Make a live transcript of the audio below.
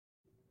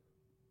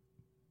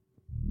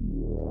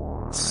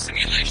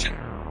Simulation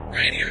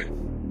Radio.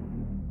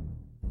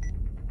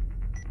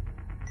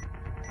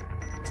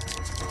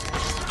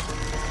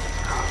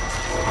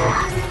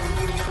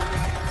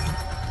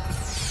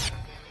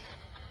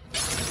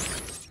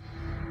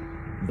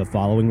 The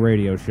following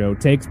radio show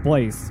takes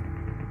place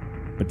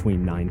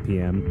between 9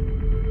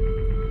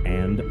 p.m.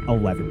 and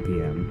 11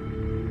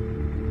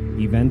 p.m.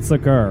 Events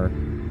occur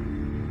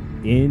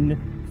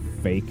in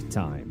fake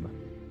time.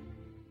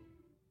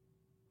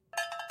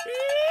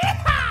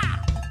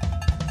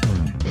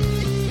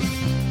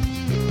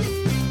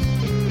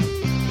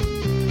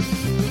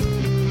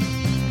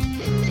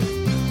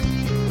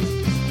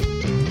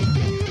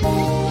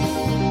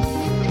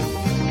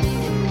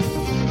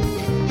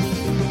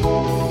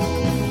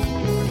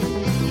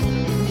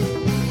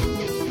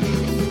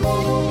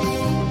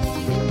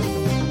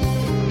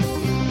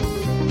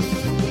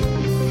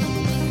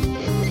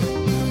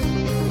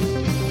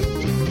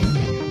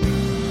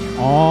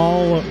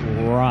 All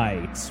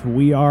right,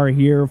 we are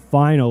here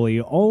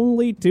finally,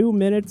 only 2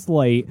 minutes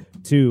late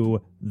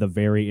to the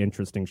very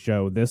interesting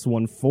show. This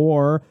one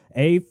for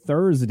a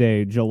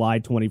Thursday, July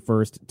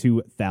 21st,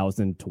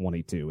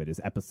 2022. It is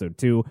episode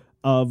 2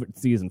 of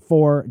season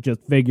 4.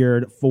 Just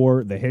figured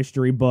for the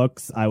history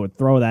books, I would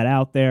throw that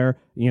out there,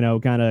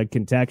 kind of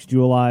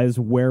contextualize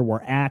where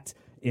we're at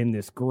in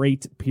this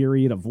great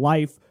period of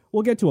life.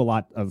 We'll get to a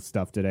lot of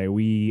stuff today.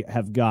 We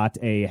have got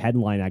a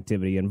headline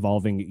activity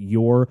involving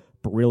your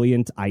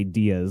brilliant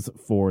ideas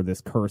for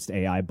this cursed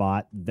AI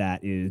bot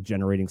that is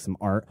generating some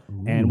art.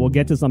 Ooh. And we'll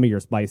get to some of your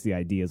spicy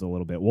ideas a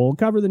little bit. We'll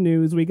cover the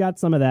news. We got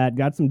some of that.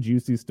 Got some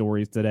juicy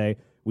stories today.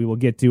 We will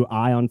get to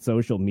Eye on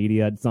social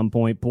media at some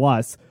point.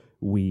 Plus,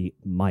 we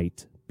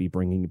might be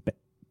bringing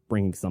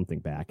something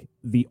back.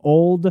 The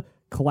old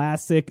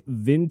classic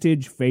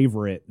vintage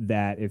favorite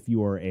that if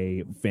you are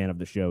a fan of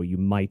the show, you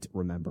might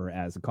remember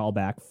as a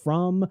callback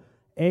from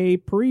a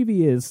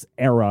previous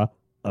era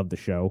of the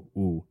show.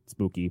 Ooh,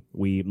 spooky.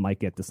 We might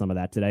get to some of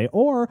that today,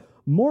 or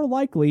more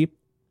likely,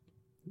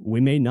 we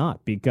may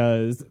not,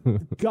 because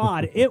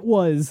God, it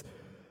was,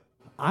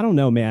 I don't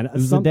know, man. It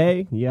was a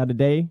day. You had a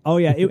day? Oh,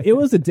 yeah, it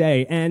was a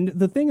day. And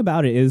the thing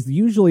about it is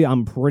usually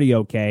I'm pretty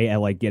okay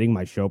at getting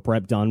my show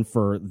prep done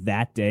for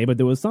that day. But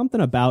there was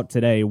something about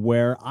today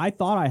where I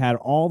thought I had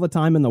all the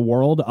time in the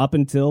world up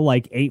until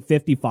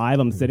 8:55.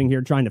 I'm sitting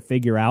here trying to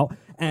figure out.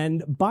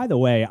 And by the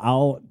way,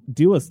 I'll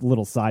do a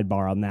little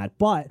sidebar on that.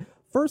 But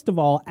first of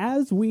all,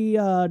 as we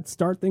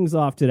start things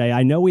off today,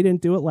 I know we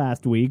didn't do it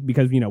last week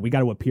because, we got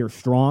to appear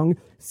strong.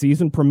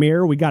 Season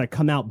premiere, we got to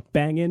come out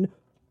banging.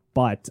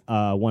 But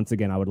once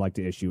again, I would like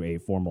to issue a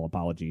formal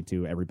apology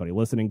to everybody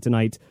listening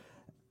tonight.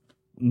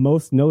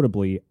 Most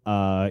notably,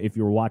 if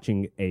you're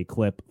watching a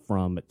clip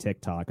from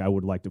TikTok, I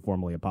would like to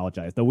formally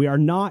apologize. Though we are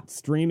not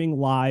streaming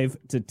live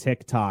to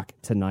TikTok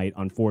tonight,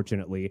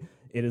 unfortunately.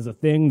 It is a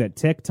thing that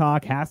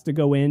TikTok has to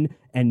go in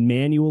and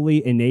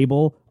manually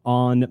enable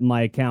on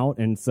my account.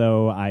 And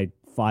so I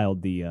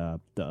filed the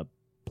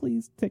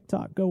please,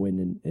 TikTok, go in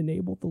and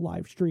enable the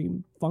live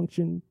stream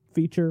function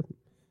feature.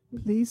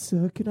 Please,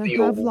 sir, can I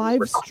have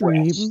live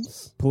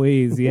streams?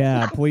 Please,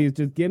 yeah, please,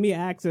 just give me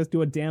access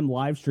to a damn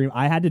live stream.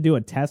 I had to do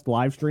a test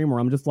live stream where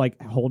I'm just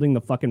holding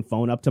the fucking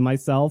phone up to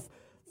myself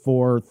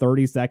for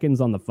 30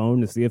 seconds on the phone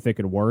to see if it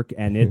could work,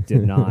 and it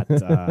did not.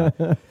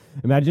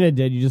 Imagine it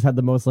did. You just had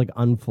the most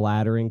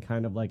unflattering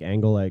kind of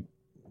angle,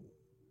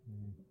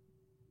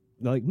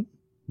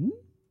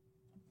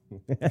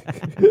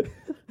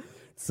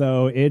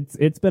 So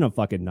it's been a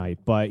fucking night,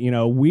 but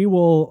we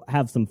will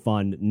have some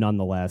fun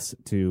nonetheless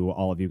to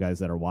all of you guys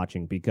that are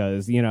watching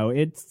because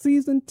it's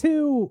season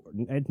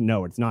 2.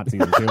 No, it's not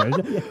season 2.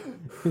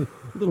 A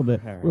little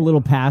bit. Right. We're a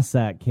little past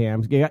that,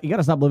 Cam. You got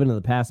to stop living in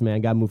the past,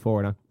 man. Got to move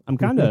forward, huh? I'm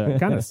kind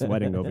of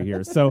sweating over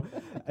here. So,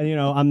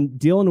 I'm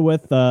dealing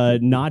with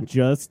not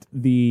just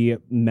the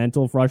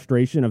mental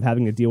frustration of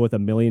having to deal with a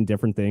million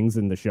different things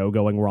in the show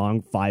going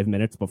wrong 5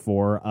 minutes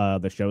before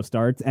the show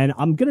starts. And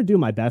I'm going to do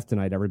my best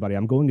tonight, everybody.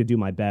 I'm going to do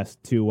my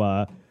best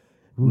to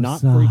not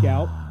freak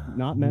out,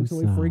 not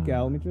mentally freak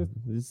out. Let me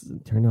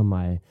just turn on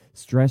my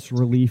stress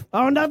relief.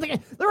 Oh, no, the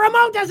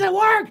remote doesn't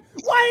work.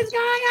 What is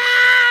going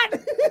on?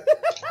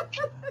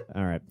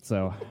 All right,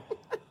 so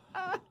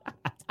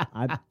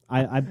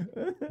I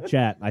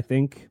chat. I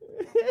think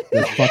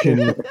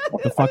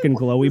the fucking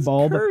glowy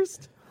bulb.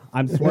 Cursed.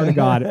 I swear to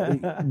God,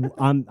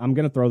 I'm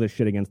gonna throw this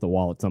shit against the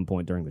wall at some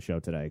point during the show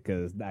today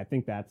because I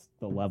think that's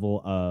the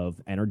level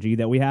of energy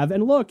that we have.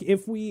 And look,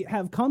 if we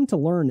have come to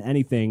learn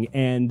anything,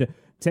 and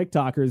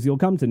TikTokers, you'll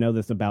come to know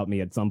this about me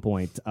at some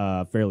point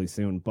fairly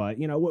soon. But,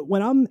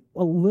 when I'm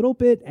a little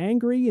bit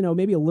angry,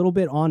 maybe a little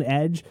bit on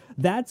edge,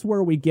 that's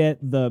where we get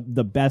the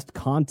best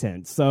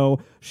content. So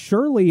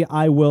surely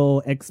I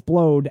will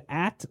explode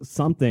at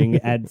something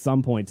at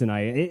some point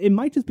tonight. It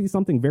might just be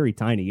something very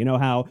tiny. You know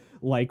how,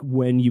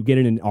 when you get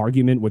in an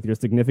argument with your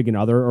significant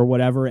other or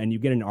whatever, and you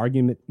get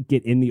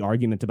in the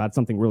argument about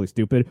something really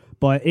stupid,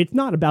 but it's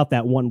not about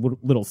that one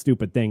little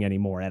stupid thing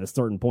anymore at a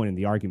certain point in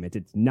the argument.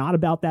 It's not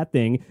about that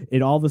thing.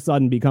 It all of a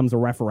sudden becomes a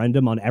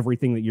referendum on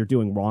everything that you're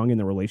doing wrong in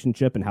the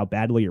relationship and how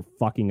badly you're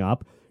fucking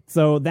up.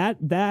 So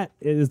that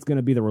is going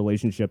to be the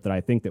relationship that I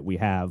think that we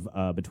have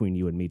between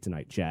you and me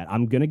tonight, Chad.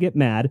 I'm going to get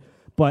mad,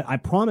 but I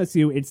promise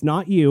you it's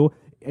not you.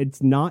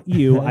 It's not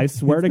you. I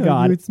swear to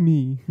God. It's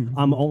me.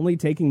 I'm only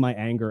taking my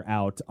anger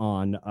out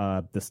on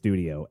the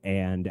studio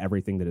and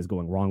everything that is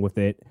going wrong with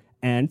it.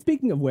 And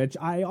speaking of which,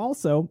 I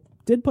also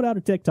did put out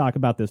a TikTok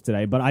about this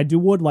today, but I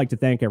would like to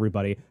thank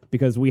everybody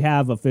because we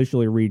have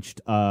officially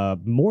reached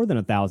more than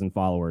 1,000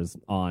 followers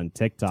on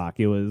TikTok.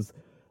 It was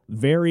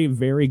very,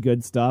 very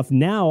good stuff.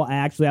 Now I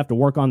actually have to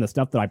work on the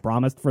stuff that I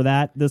promised for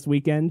that this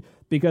weekend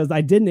because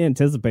I didn't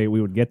anticipate we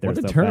would get there.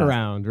 What a so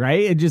turnaround, right?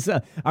 It just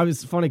I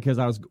was funny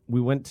because we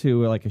went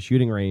to like a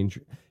shooting range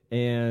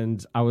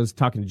and I was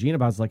talking to Gene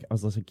about it. I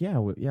was like, yeah,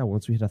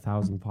 once we hit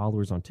 1,000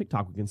 followers on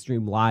TikTok, we can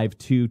stream live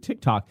to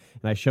TikTok.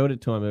 And I showed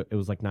it to him. It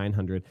was like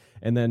 900.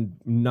 And then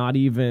not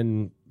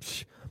even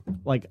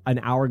like an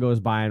hour goes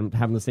by and I'm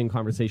having the same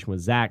conversation with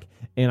Zach.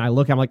 And I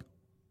look, I'm like,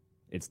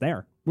 it's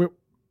there.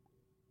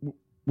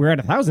 We're at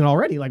 1,000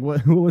 already. Like,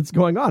 what's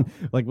going on?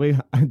 Like,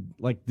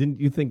 didn't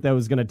you think that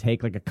was going to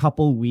take like a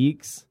couple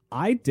weeks?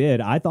 I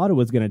did. I thought it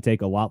was going to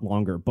take a lot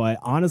longer, but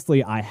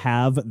honestly, I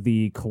have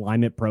the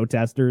climate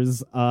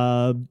protesters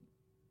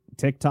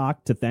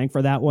TikTok to thank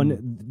for that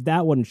one.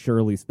 That one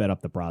surely sped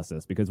up the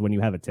process because when you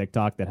have a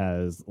TikTok that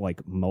has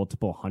like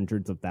multiple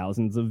hundreds of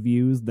thousands of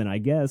views, then I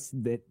guess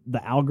that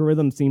the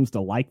algorithm seems to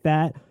like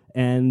that,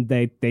 and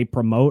they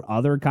promote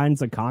other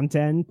kinds of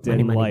content.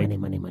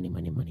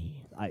 Money.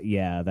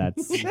 Yeah, that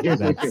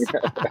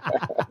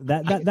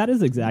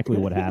is exactly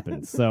what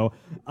happens. So,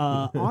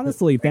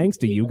 honestly, thanks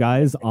to you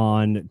guys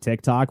on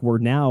TikTok, we're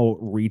now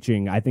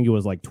reaching, I think it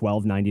was like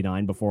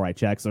 $12.99 before I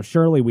checked. So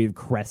surely we've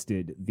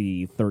crested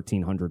the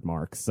 1,300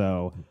 mark.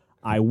 So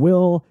I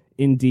will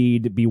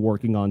indeed be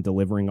working on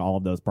delivering all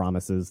of those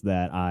promises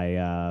that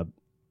I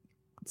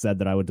said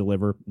that I would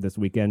deliver this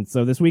weekend.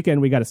 So this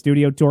weekend we got a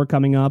studio tour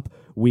coming up.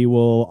 We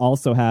will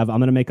also have, I'm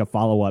going to make a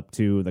follow-up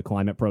to the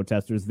climate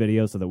protesters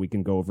video so that we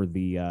can go over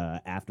the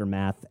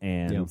aftermath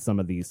and some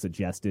of the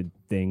suggested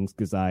things,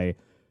 because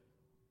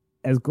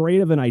as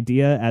great of an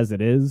idea as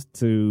it is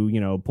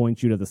to,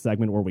 point you to the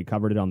segment where we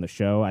covered it on the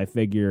show, I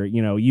figure,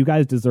 you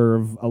guys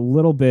deserve a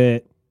little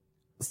bit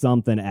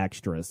something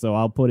extra. So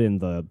I'll put in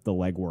the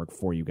legwork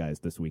for you guys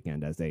this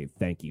weekend as a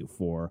thank you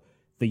for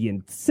the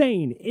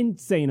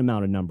insane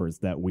amount of numbers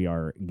that we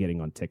are getting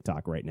on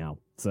TikTok right now.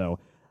 So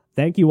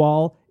thank you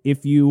all.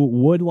 If you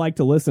would like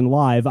to listen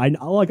live, I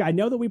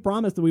know that we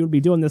promised that we would be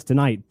doing this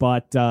tonight,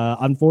 but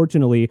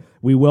unfortunately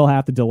we will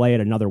have to delay it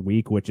another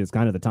week, which is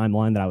kind of the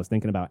timeline that I was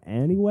thinking about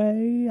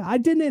anyway. I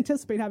didn't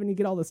anticipate having to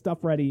get all this stuff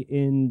ready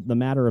in the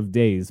matter of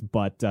days,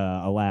 but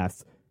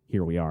alas,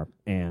 here we are.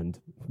 And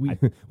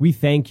we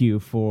thank you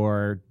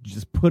for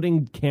just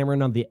putting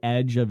Cameron on the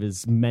edge of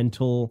his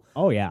mental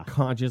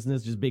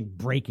consciousness, just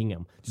breaking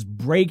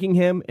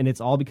him, and it's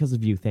all because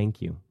of you.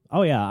 Thank you.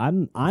 Oh yeah,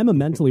 I'm a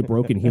mentally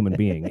broken human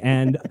being,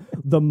 and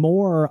the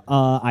more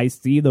I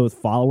see those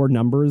follower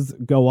numbers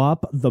go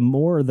up, the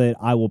more that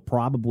I will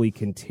probably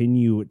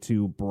continue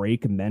to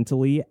break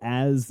mentally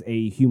as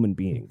a human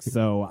being.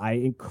 So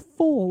I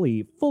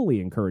fully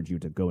encourage you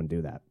to go and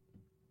do that.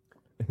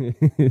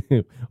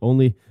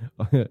 Only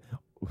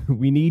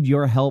we need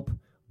your help,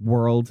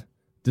 world.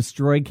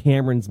 Destroy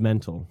Cameron's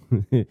mental.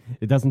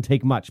 It doesn't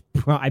take much,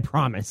 I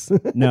promise.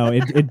 No,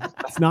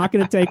 it's not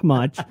going to take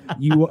much.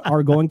 You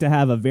are going to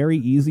have a very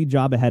easy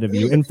job ahead of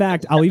you. In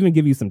fact, I'll even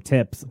give you some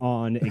tips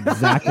on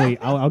exactly.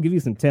 I'll give you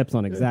some tips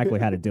on exactly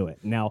how to do it.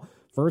 Now,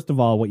 first of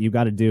all, what you've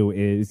got to do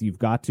is you've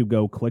got to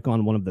go click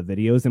on one of the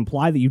videos,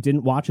 imply that you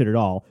didn't watch it at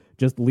all.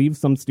 Just leave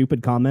some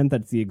stupid comment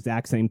that's the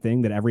exact same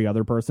thing that every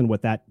other person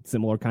with that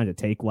similar kind of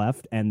take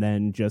left, and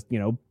then just,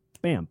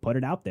 bam, put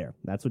it out there.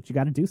 That's what you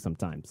got to do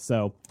sometimes.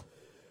 So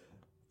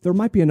there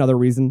might be another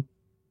reason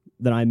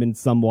that I'm in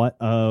somewhat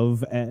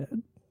of a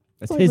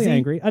tizzy,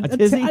 angry. A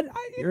tizzy?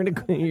 You're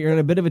in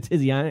a bit of a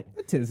tizzy, aren't you?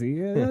 A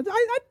tizzy.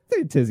 I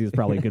think tizzy is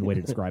probably a good way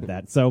to describe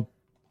that. So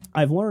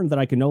I've learned that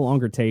I can no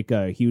longer take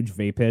huge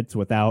vape hits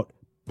without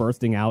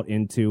bursting out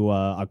into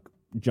a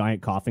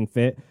giant coughing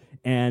fit.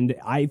 And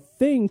I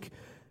think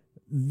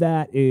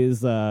that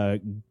is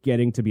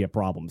getting to be a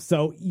problem.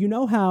 So you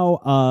know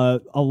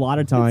how a lot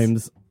of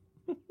times...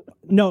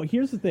 No,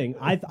 here's the thing.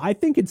 I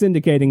think it's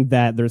indicating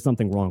that there's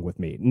something wrong with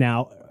me.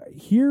 Now,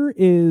 here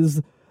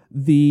is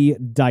the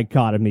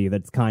dichotomy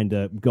that's kind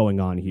of going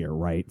on here,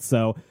 right?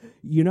 So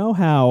you know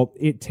how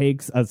it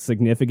takes a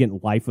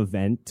significant life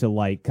event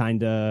to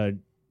kind of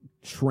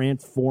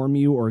transform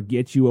you or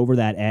get you over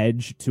that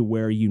edge to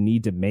where you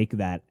need to make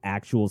that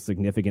actual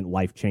significant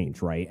life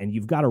change, right? And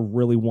you've got to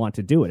really want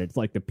to do it. It's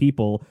like the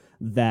people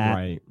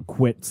that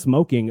quit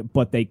smoking,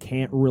 but they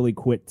can't really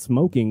quit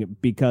smoking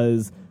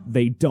because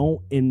they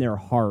don't in their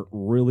heart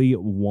really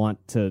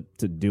want to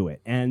do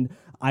it. And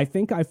I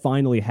think I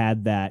finally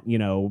had that,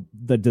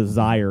 the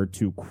desire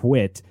to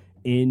quit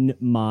in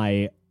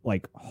my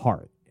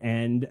heart.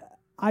 And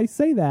I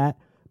say that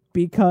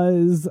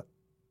because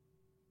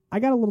I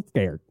got a little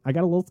scared.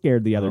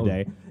 The other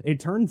day. It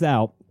turns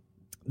out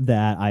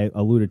that I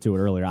alluded to it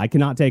earlier. I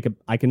cannot take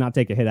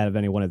a hit out of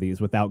any one of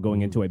these without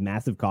going into a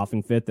massive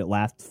coughing fit that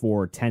lasts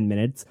for 10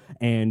 minutes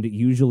and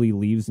usually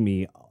leaves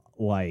me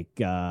like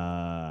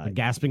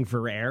gasping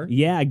for air.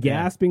 Yeah,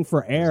 gasping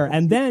for air.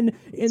 And then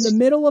in the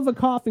middle of a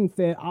coughing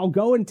fit, I'll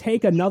go and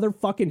take another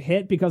fucking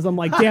hit because I'm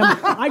like, damn,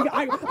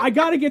 I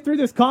got to get through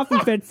this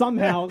coughing fit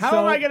somehow. How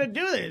am I going to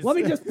do this? Let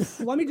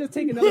me just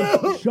take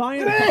another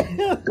giant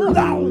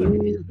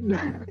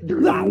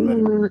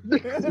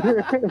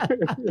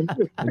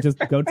and just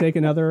go take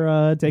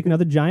another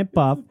giant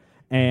puff.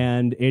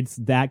 And it's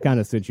that kind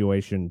of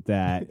situation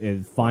that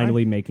is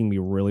finally making me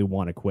really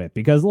want to quit.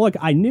 Because, look,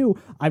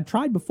 I've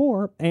tried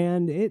before,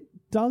 and it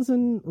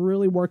doesn't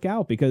really work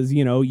out because,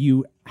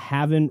 you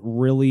haven't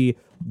really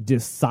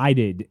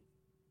decided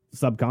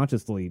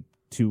subconsciously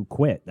to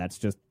quit. That's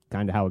just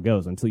kind of how it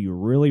goes. Until you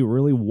really,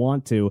 really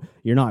want to,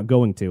 you're not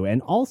going to.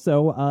 And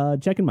also,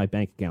 checking my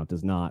bank account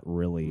does not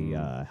really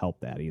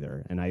help that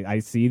either. And I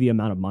see the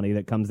amount of money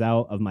that comes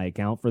out of my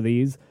account for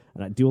these,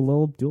 and I do a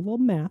little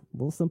math, a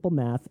little simple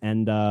math,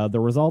 and the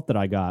result that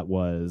I got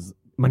was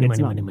money.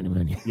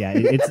 Yeah,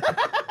 it's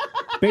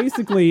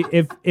basically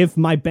if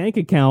my bank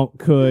account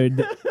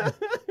could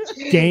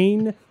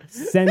gain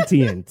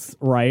sentience,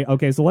 right?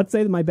 Okay, so let's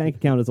say that my bank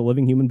account is a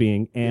living human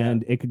being,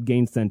 and it could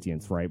gain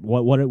sentience, right?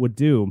 What it would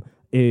do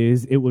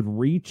is it would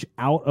reach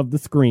out of the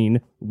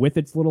screen with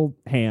its little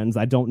hands.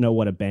 I don't know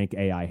what a bank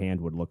AI hand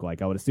would look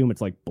like. I would assume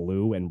it's like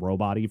blue and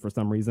robot-y for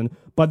some reason.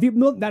 But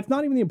that's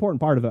not even the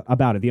important part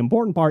about it. The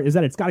important part is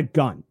that it's got a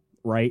gun,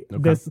 right?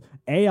 Okay. This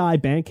AI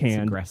bank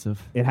hand,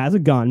 aggressive. It has a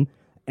gun,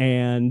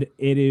 and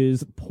it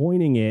is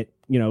pointing it,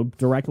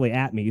 directly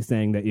at me,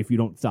 saying that if you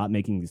don't stop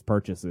making these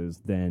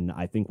purchases, then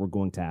I think we're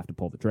going to have to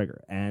pull the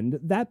trigger. And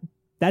that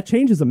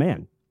changes a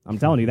man. I'm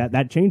telling you,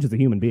 that changes a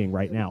human being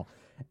right now.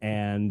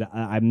 And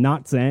I'm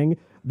not saying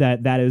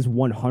that is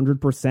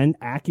 100%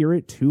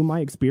 accurate to my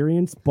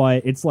experience,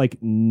 but it's like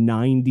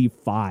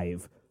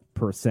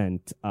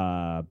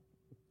 95%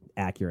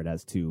 accurate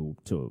as to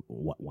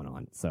what went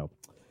on. So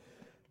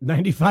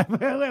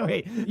 95.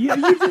 Wait. You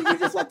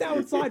just let that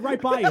one slide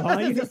right by you, huh?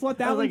 You just let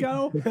that one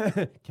go.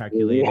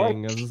 Calculating. I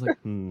was just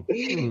like,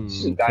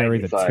 carry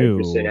the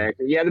two.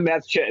 Yeah, the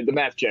math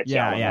checks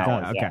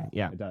out.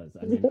 It does.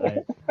 I mean,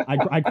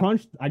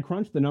 I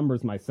crunched the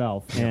numbers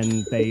myself,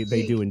 and they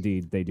do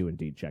indeed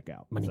check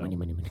out. Money. I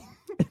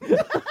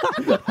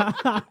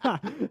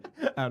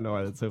don't know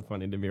why that's so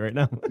funny to me right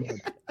now.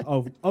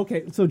 Oh,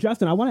 okay. So,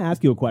 Justin, I want to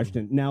ask you a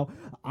question. Now,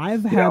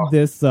 I've had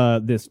this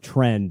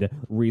trend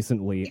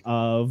recently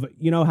of,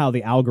 how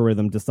the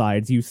algorithm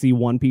decides you see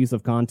one piece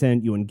of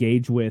content, you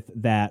engage with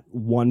that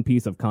one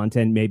piece of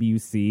content. Maybe you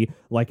see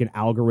like an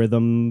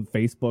algorithm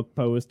Facebook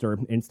post or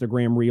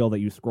Instagram reel that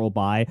you scroll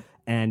by.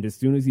 And as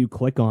soon as you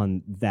click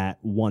on that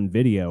one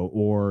video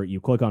or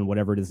you click on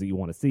whatever it is that you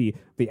want to see,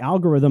 the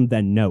algorithm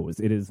then knows.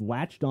 It is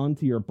latched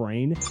onto your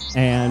brain,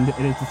 and it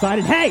has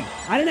decided, hey,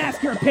 I didn't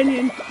ask your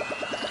opinion.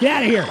 Get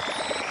out of here.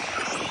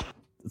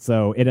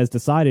 So it has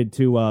decided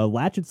to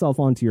latch itself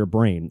onto your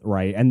brain,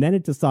 right? And then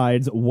it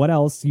decides what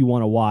else you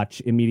want to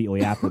watch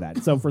immediately after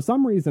that. So for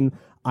some reason,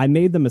 I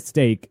made the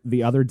mistake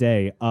the other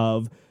day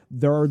of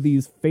there are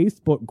these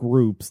Facebook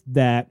groups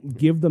that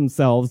give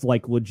themselves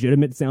like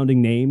legitimate sounding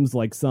names,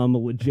 like some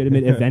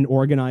legitimate event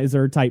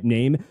organizer type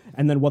name.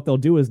 And then what they'll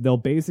do is they'll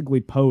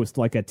basically post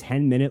like a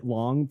 10-minute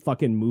long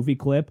fucking movie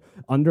clip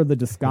under the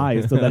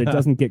disguise so that it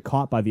doesn't get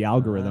caught by the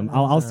algorithm.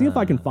 I'll see if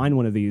I can find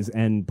one of these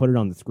and put it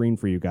on the screen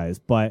for you guys.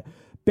 But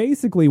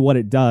basically what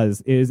it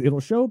does is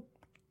it'll show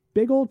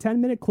big old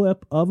 10-minute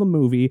clip of a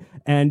movie,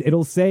 and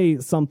it'll say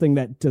something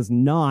that does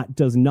not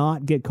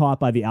get caught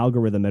by the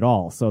algorithm at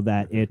all, so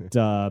that it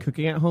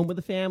cooking at home with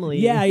the family.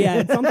 Yeah,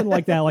 it's something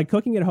like that, like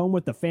cooking at home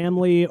with the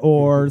family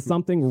or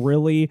something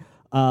really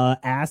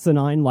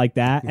asinine like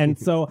that. And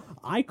so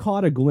I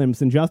caught a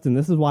glimpse, and Justin,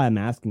 this is why I'm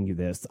asking you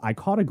this. I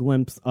caught a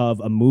glimpse of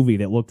a movie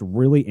that looked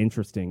really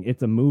interesting.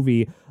 It's a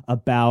movie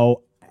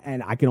about,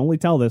 and I can only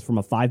tell this from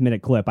a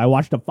 5-minute clip. I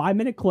watched a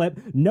 5-minute clip,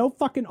 no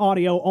fucking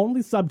audio,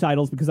 only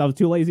subtitles because I was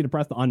too lazy to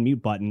press the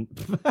unmute button.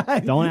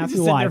 Don't ask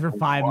me why. Sit there for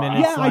 5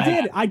 minutes. Yeah,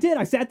 I did.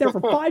 I sat there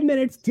for 5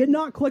 minutes, did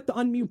not click the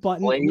unmute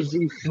button,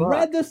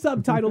 read the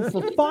subtitles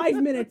for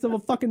 5 minutes of a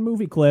fucking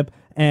movie clip,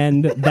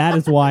 and that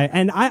is why.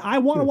 And I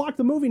want to watch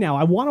the movie now.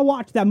 I want to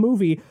watch that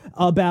movie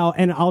about,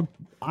 and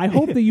I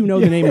hope that you know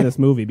the name of this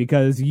movie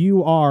because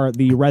you are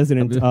the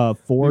resident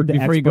Ford before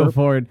expert.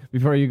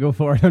 Before you go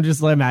forward, I'm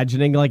just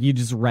imagining like you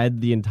just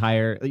read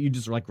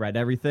read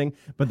everything,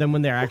 but then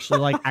when they're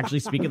actually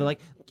speaking, they're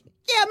like,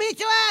 yeah, me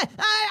too. I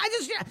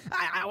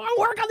want to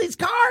work on these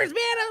cars,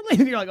 man.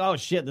 And you're like, oh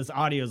shit, this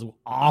audio is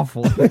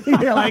awful.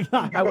 You're like,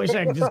 I wish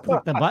I could just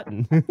click the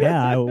button.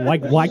 Yeah,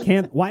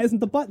 why isn't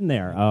the button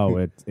there? Oh,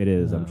 it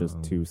is. I'm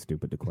just too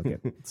stupid to click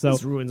it. So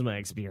this ruins my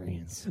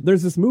experience.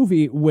 There's this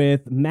movie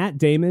with Matt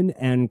Damon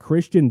and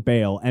Christian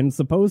Bale, and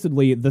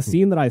supposedly the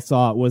scene that I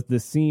saw was the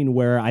scene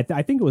where I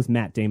think it was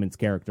Matt Damon's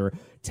character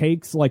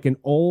takes like an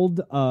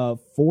old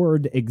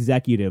Ford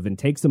executive and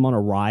takes him on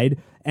a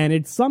ride, and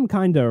it's some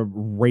kind of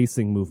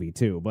racing movie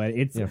too. But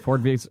it's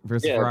Ford versus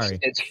Ferrari.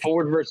 It's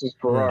Ford versus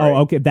Ferrari.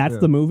 Oh, okay, that's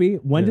the movie.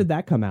 When did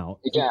that come out?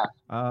 Yeah,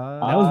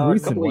 that was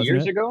recent, a couple of wasn't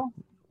years it? ago.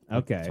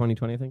 Okay,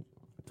 2020, I think.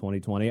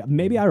 2020.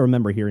 Maybe I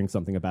remember hearing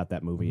something about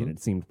that movie, and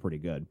it seemed pretty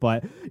good.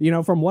 But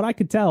from what I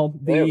could tell,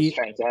 It was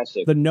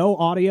fantastic. The no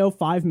audio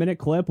 5-minute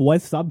clip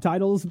with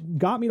subtitles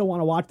got me to want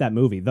to watch that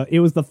movie.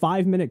 It was the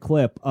 5-minute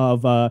clip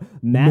of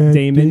Matt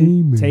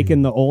Damon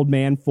taking the old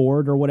man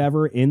Ford or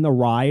whatever in the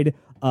ride.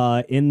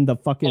 In the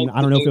fucking,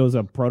 I don't know if it was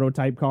a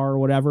prototype car or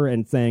whatever,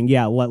 and saying,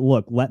 "Yeah,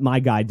 let my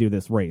guy do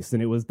this race."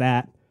 And it was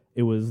that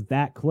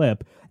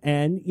clip,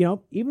 and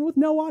even with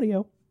no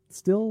audio,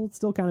 still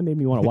kind of made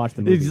me want to watch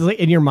the movie. It's just like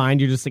in your mind,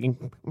 you're just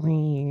thinking.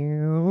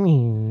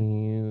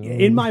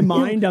 In my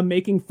mind, I'm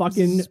making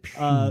fucking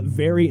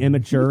very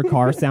immature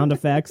car sound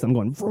effects. I'm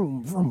going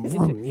vroom vroom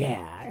vroom.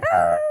 Yeah.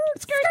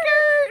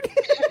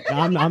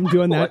 I'm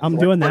doing that. I'm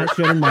doing that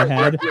shit in my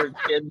head. Your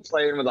kid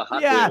playing with a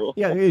hot wheel.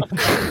 Yeah.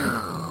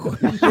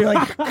 You're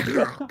like.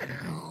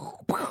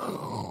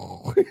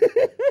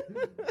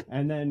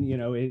 And then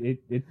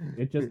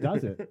it just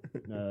does it.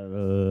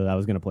 I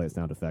was gonna play a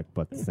sound effect,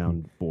 but the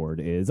soundboard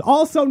is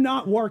also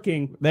not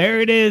working.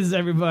 There it is,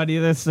 everybody.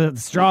 That's the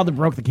straw that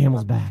broke the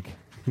camel's back.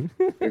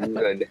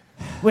 Good.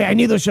 Wait, I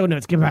need those show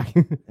notes. Get back.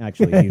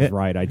 Actually, he's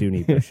right. I do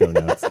need those show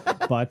notes.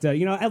 But,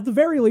 at the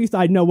very least,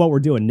 I know what we're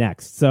doing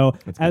next. So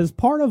as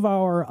part of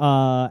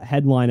our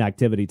headline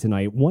activity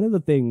tonight, one of the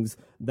things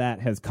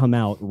that has come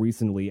out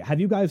recently,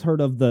 have you guys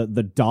heard of the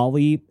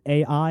Dolly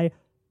AI?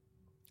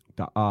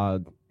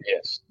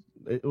 Yes.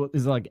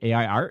 Is it like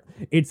AI art?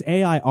 It's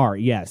AI art,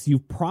 yes.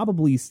 You've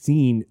probably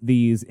seen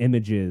these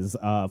images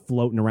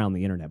floating around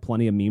the internet.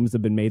 Plenty of memes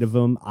have been made of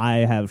them. I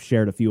have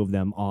shared a few of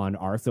them on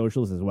our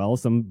socials as well,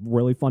 some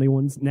really funny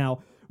ones. Now,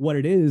 what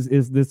it is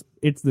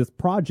it's this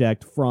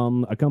project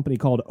from a company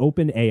called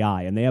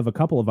OpenAI, and they have a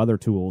couple of other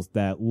tools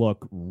that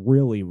look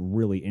really,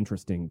 really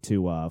interesting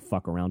to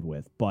fuck around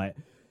with. But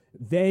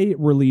they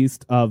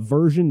released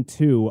version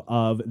 2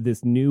 of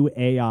this new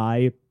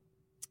AI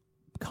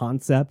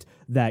concept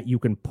that you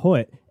can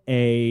put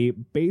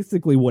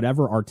basically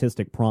whatever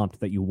artistic prompt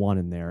that you want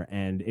in there,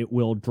 and it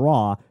will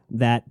draw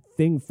that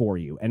thing for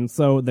you. And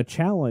so the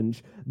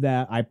challenge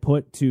that I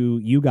put to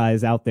you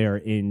guys out there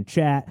in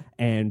chat,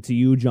 and to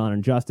you, John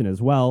and Justin,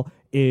 as well,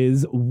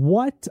 is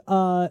what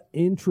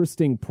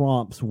interesting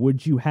prompts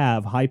would you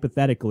have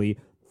hypothetically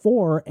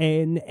for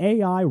an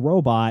AI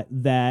robot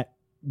that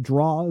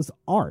draws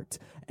art?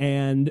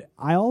 And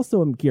I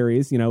also am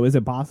curious, is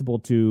it possible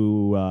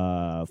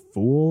to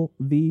fool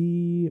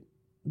the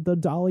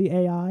Dolly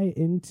AI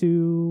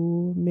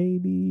into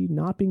maybe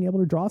not being able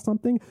to draw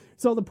something?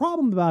 So the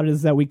problem about it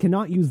is that we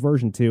cannot use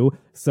version 2.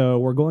 So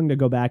we're going to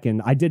go back,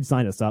 and I did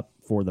sign us up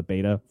for the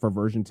beta for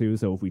version 2.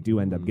 So if we do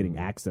end up getting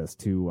access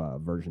to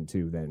version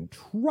 2, then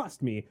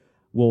trust me,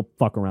 we'll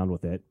fuck around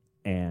with it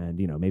and,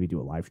 maybe do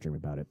a live stream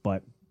about it.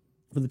 But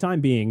for the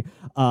time being,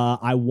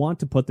 I want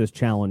to put this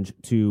challenge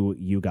to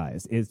you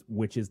guys,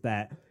 which is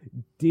that,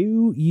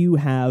 do you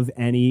have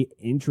any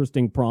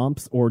interesting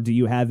prompts, or do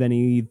you have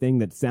anything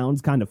that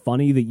sounds kind of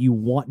funny that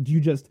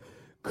you just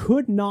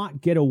could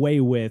not get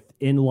away with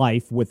in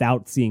life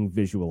without seeing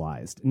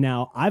visualized?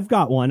 Now, I've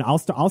got one. I'll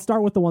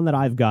start with the one that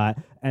I've got,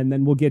 and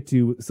then we'll get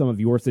to some of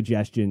your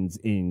suggestions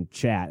in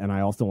chat. And I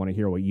also want to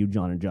hear what you,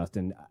 John and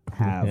Justin,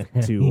 have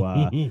to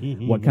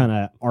what kind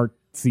of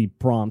artsy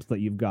prompts that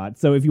you've got.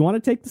 So if you want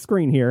to take the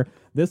screen here,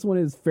 this one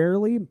is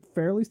fairly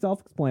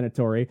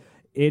self-explanatory.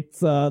 It's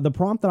the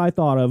prompt that I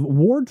thought of: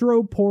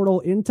 wardrobe portal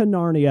into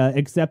Narnia,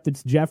 except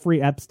it's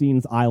Jeffrey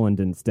Epstein's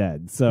island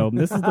instead. So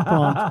this is the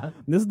prompt.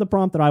 This is the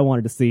prompt that I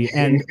wanted to see.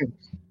 And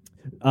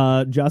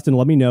Justin,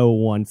 let me know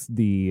once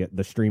the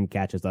stream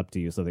catches up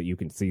to you so that you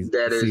can see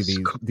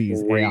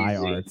these AI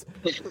arts.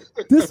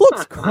 This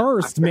looks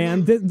cursed,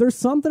 man. There's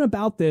something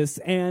about this,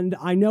 and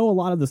I know a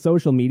lot of the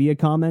social media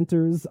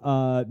commenters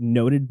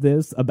noted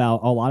this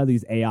about a lot of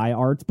these AI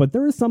arts, but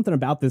there is something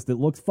about this that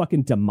looks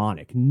fucking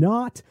demonic.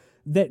 Not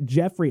that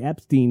Jeffrey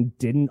Epstein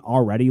didn't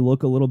already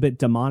look a little bit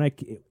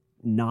demonic,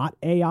 not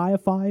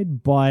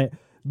AI-ified, but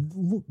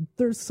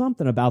there's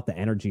something about the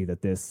energy of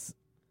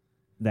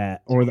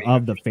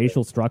the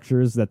facial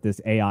structures that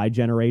this AI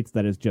generates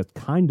that is just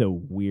kind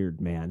of weird,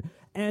 man.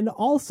 And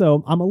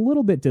also, I'm a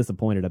little bit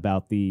disappointed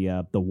about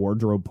the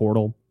wardrobe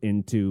portal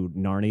into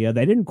Narnia.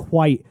 They didn't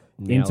quite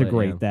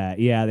integrate that.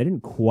 Yeah, they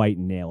didn't quite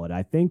nail it.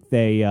 I think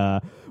they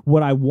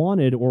what I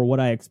wanted, or what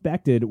I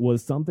expected,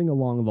 was something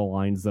along the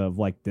lines of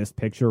like this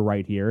picture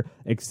right here,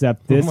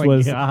 except this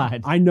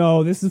God. I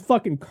know, this is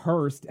fucking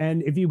cursed.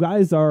 And if you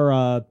guys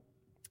are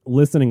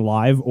listening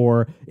live,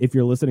 or if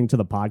you're listening to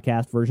the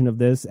podcast version of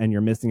this and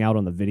you're missing out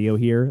on the video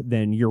here,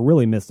 then you're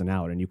really missing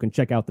out, and you can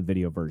check out the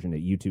video version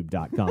at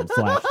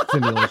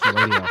youtube.com/simulation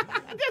radio.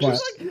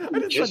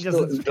 Just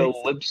the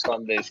lips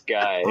on this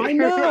guy. I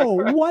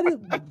know.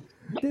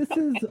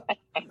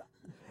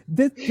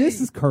 This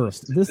is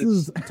cursed. This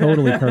is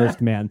totally cursed,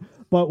 man.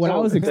 But what I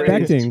was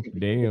expecting...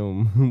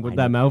 Damn, what'd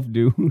that mouth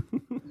do?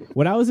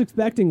 What I was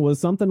expecting was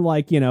something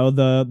like,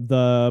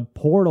 the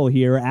portal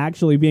here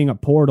actually being a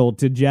portal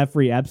to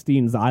Jeffrey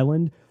Epstein's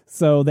island.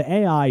 So the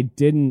AI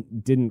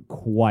didn't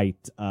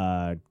quite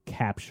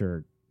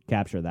capture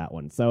that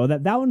one. So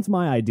that one's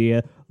my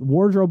idea.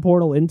 Wardrobe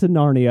portal into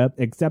Narnia,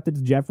 except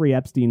it's Jeffrey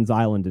Epstein's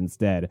island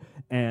instead.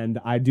 And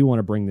I do want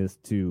to bring this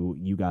to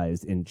you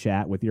guys in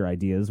chat with your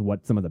ideas,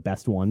 what some of the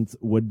best ones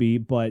would be.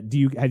 But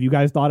have you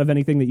guys thought of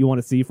anything that you want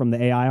to see from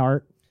the AI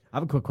art? I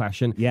have a quick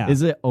question. Yeah.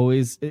 Is it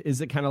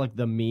kind of like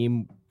the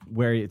meme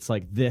where it's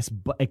like this,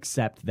 but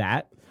except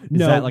that?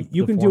 No, that like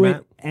you can format?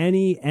 do it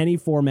any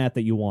format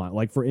that you want.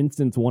 Like, for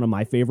instance, one of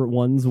my favorite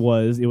ones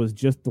was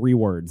just 3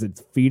 words.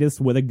 It's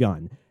fetus with a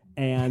gun.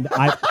 And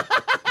I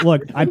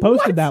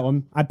posted that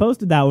one.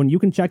 You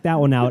can check that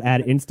one out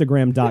at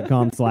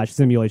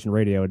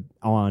Instagram.com/simulationradio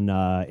on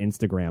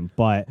Instagram.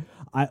 But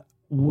I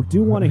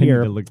do want to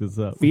hear look this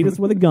up. fetus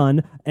with a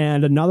gun.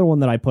 And another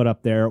one that I put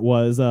up there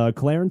was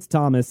Clarence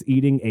Thomas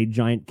eating a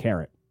giant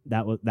carrot.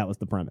 That was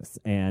the premise.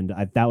 And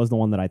that was the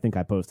one that I think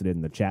I posted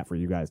in the chat for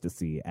you guys to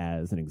see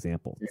as an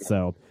example.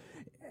 So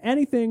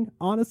anything,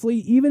 honestly,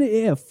 even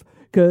if,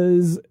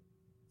 because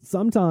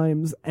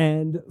sometimes,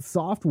 and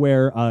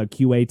software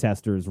QA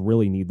testers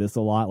really need this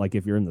a lot. Like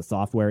if you're in the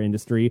software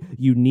industry,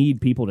 you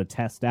need people to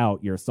test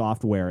out your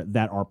software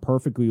that are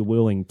perfectly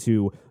willing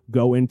to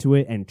go into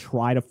it and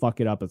try to fuck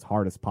it up as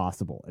hard as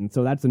possible. And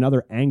so that's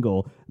another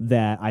angle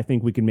that I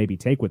think we can maybe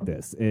take with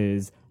this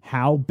is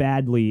how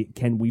badly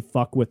can we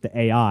fuck with the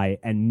AI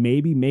and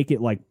maybe make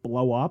it like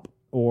blow up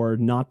or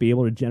not be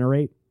able to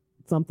generate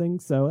something.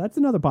 So that's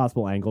another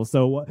possible angle.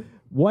 So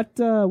what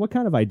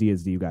kind of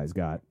ideas do you guys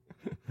got?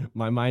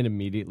 My mind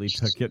immediately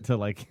took it to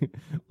like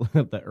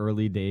the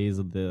early days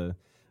of the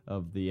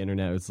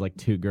internet. It was like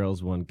 2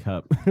 girls, 1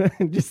 cup.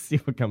 Just see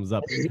what comes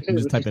up. And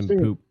just type in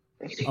poop.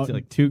 So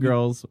like 2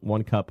 girls,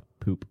 1 cup,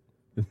 poop.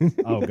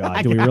 Oh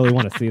God, do we really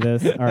want to see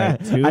this? All right,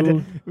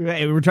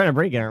 we're trying to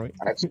break it, aren't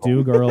we?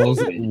 2 girls,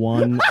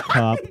 1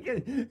 cup.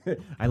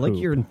 I like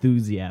poop. your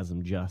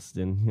enthusiasm,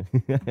 Justin.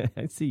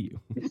 I see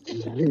you.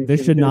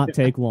 This should not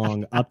take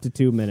long, up to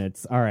 2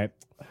 minutes. All right.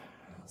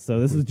 So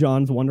this is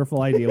John's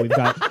wonderful idea. We've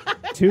got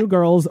 2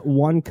 girls,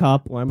 1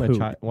 cup. Why am I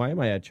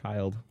a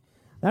child?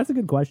 That's a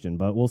good question,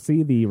 but we'll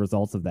see the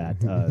results of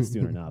that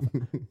soon enough.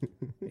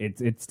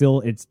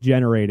 It's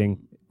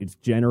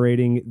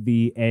generating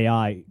the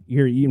AI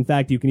here. In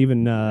fact, you can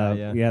even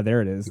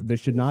there it is.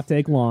 This should not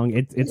take long.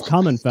 It's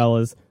coming,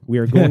 fellas. We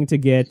are going to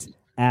get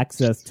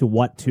access to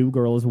what 2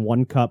 girls,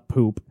 1 cup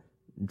poop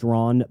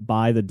drawn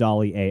by the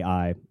Dolly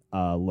AI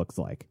looks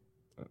like.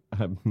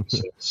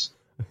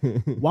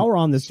 While we're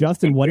on this,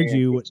 Justin,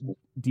 do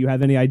you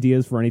have any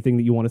ideas for anything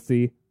that you want to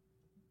see?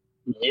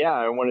 Yeah,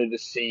 I wanted to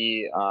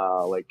see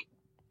like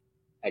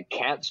a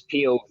cat's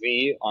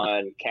POV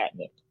on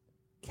catnip.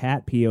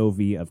 Cat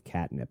POV of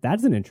catnip.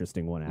 That's an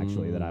interesting one,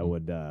 actually, that I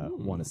would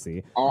want to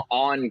see.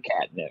 On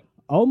catnip.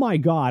 Oh my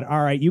God!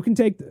 All right, you can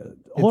take.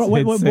 Hold on,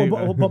 wait,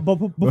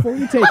 before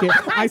you take it,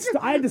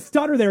 I had to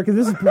stutter there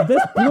because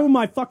this blew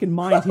my fucking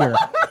mind here.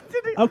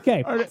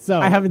 Okay, so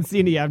I haven't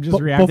seen it yet. I'm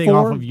just reacting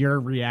off of your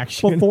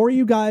reaction. Before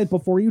you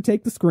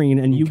take the screen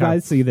and you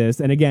guys see this,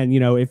 and again,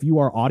 if you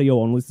are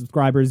audio only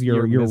subscribers,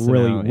 you're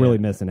really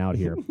missing out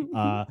here.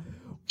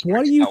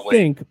 What do you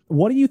think?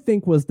 What do you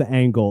think was the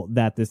angle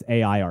that this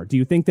AI art? Do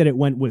you think that it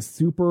went with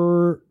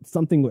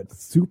something with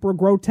super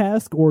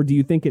grotesque, or do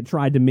you think it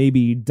tried to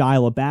maybe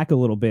dial it back a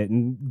little bit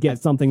and get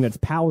something that's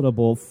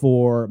palatable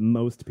for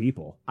most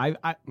people? I'm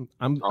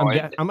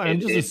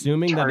just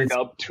assuming that it's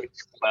up to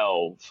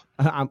 12.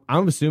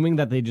 I'm assuming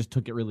that they just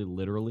took it really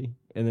literally,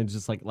 and then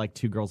just like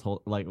 2 girls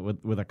like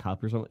with a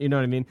cup or something. You know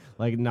what I mean?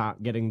 Like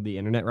not getting the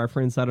internet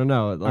reference. I don't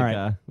know. Like, all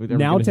right.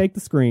 Now take the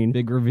screen.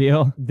 Big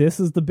reveal.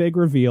 This is the big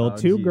reveal.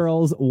 2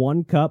 girls,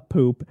 1 cup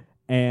poop,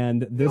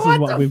 and this is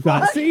what we've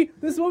got. See,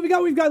 this is what we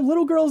got. We've got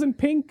little girls in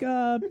pink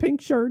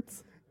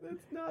shirts.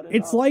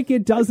 It's like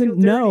it doesn't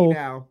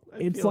know.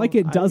 It's like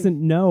it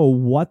doesn't know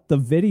what the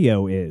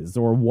video is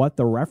or what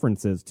the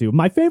reference is to.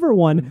 My favorite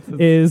one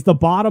is the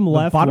bottom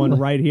left one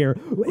right here.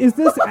 Is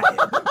this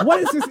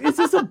what is this? Is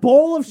this a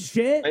bowl of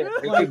shit?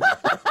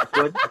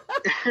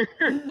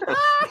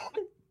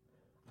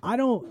 I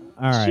don't.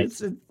 All right.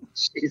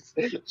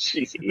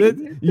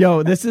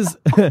 Yo, this is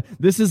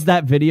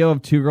that video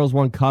of 2 girls,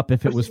 1 cup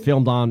if it was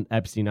filmed on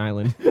Epstein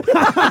Island.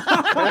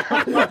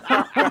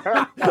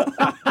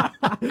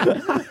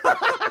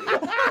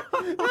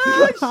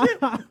 Oh shit!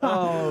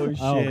 Oh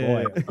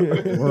boy,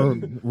 we're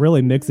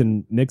really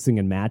mixing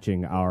and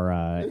matching our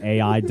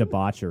AI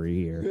debauchery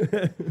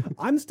here.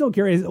 I'm still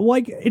curious.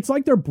 Like, it's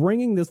like they're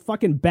bringing this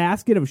fucking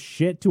basket of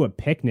shit to a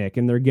picnic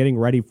and they're getting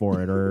ready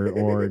for it,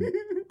 or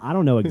I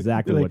don't know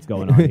exactly what's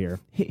going on here.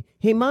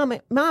 Hey, Mom,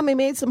 I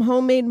made some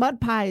homemade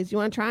mud pies. You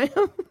want to try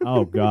them?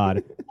 Oh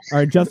God! All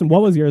right, Justin,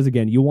 what was yours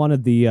again? You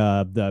wanted the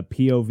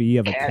POV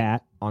of a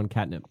cat on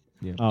catnip.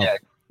 Yeah. Oh. Yeah,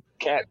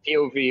 cat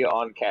POV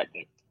on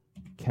catnip.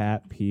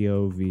 Cat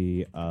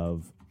POV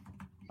of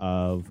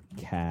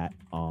cat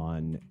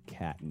on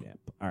catnip.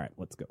 All right,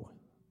 let's go.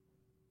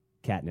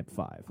 Catnip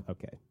 5.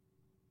 Okay.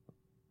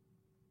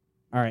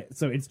 All right,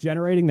 so it's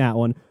generating that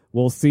one.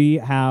 We'll see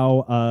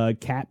how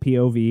cat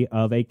POV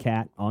of a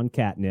cat on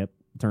catnip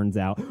turns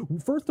out.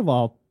 First of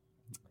all,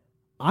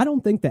 I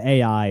don't think the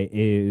AI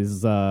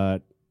is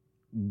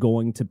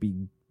going to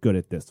be good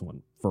at this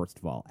one, first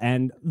of all.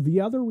 And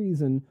the other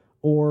reason,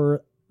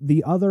 or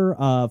the other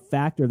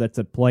factor that's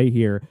at play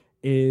here,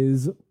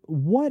 is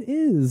what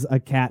is a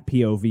cat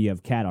POV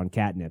of cat on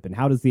catnip, and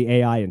how does the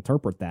AI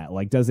interpret that?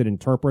 Like, does it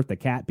interpret the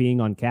cat being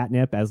on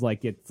catnip as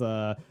like it's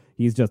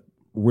he's just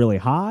really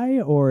high,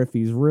 or if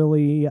he's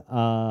really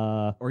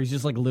or he's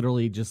just like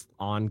literally just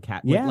on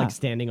catnip, Yeah. like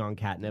standing on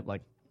catnip,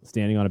 like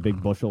standing on a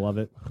big bushel of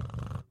it?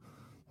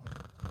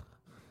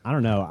 I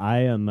don't know. I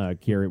am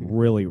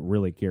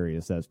really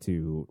curious as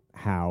to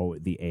how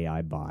the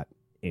AI bot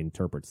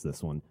interprets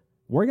this one.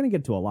 We're going to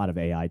get to a lot of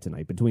AI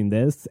tonight between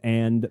this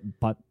and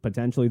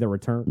potentially the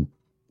return.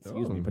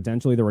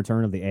 Potentially the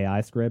return of the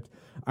AI script.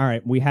 All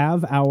right, we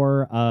have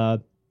our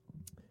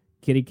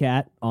kitty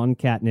cat on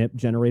catnip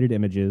generated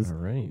images. all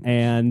right.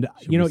 And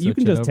Should you know we you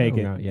can switch it just over? take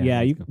it. No, Yeah,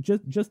 let's you go.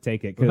 just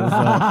take it because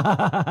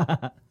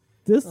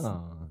this Aw.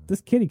 this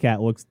kitty cat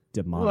looks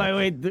demonic.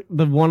 Wait,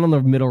 the one on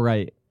the middle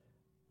right.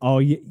 Oh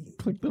yeah.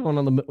 Click the one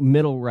on the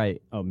middle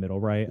right. Oh, middle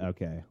right.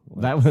 Okay.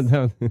 That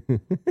one.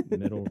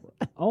 Middle.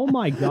 Oh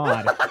my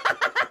god.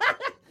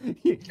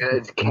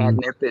 Because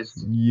catnip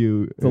is.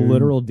 You. It's a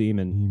literal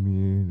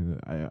demon. Man,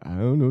 I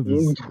don't know.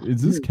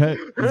 Is this cat?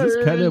 Is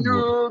this catnip?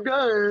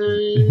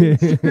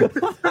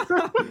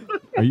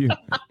 Are you?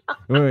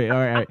 Wait,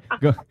 all right.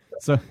 Go.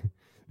 So,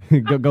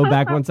 go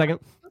back 1 second.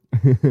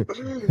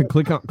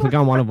 click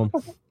on one of them.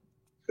 All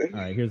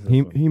right, here's this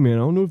Hey, one. hey, man, I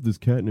don't know if this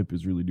catnip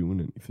is really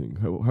doing anything.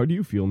 How do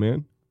you feel,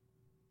 man?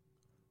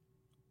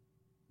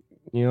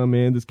 Yeah,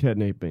 man, this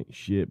catnip ain't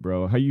shit,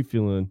 bro. How you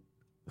feeling?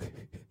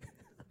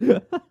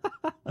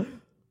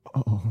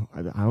 Oh,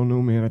 I don't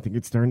know, man. I think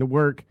it's starting to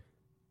work.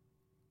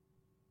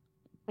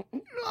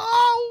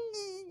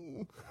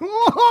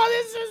 Oh,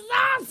 this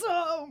is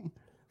awesome!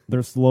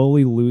 They're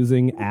slowly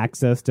losing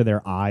access to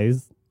their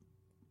eyes.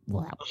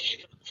 All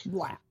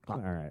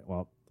right,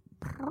 well,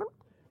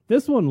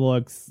 this one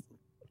looks,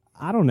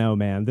 I don't know,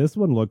 man. This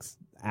one looks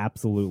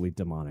absolutely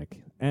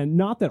demonic. And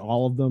not that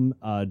all of them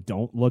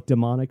don't look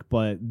demonic,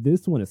 but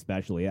this one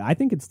especially. I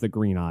think it's the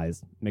green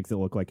eyes. Makes it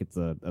look like it's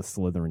a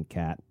Slytherin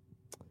cat.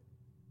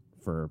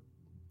 For,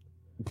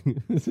 I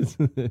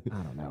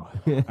don't know.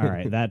 All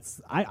right,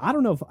 that's, I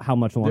don't know how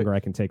much longer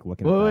I can take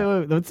looking at that.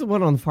 Wait. That's the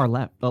one on the far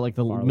left. Oh, like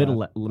the Far middle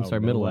left. left. I'm Oh,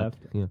 sorry, middle middle left.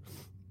 Yeah.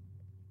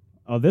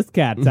 Oh, this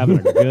cat's having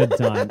a good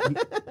time.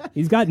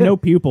 He's got no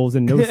pupils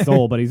and no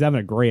soul, but he's having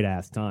a great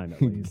ass time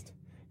at least.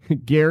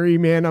 Gary,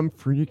 man, I'm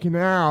freaking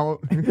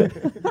out.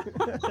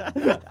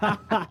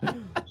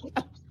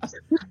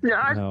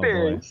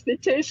 Schnozberries. They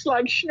taste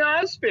like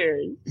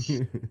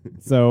schnozberries.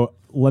 So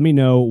let me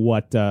know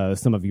what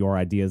some of your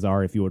ideas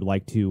are. If you would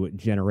like to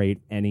generate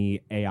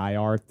any AI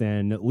art,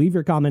 then leave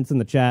your comments in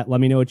the chat.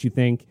 Let me know what you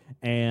think.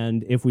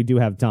 And if we do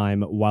have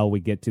time while we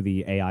get to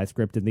the AI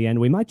script in the end,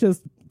 we might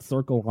just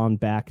circle on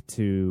back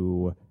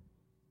to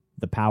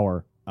the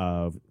power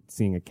of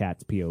seeing a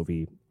cat's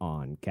POV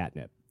on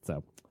catnip.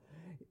 So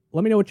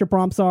let me know what your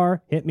prompts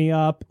are. Hit me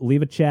up.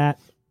 Leave a chat.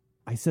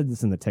 I said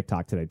this in the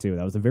TikTok today, too.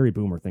 That was a very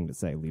boomer thing to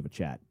say. Leave a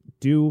chat.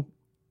 Do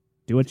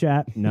a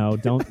chat? No,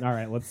 don't. All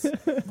right, let's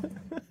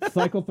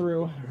cycle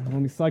through. Let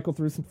me cycle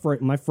through some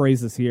my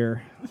phrases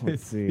here.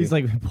 Let's see. He's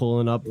like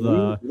pulling up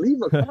the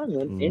Leave a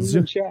comment in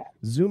the chat.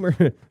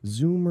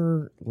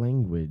 Zoomer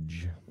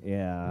language.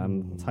 Yeah,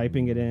 I'm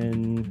typing it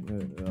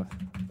in.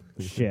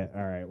 Shit.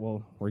 All right,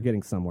 well, we're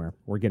getting somewhere.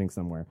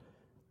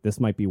 This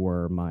might be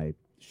where my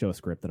show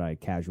script that I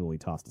casually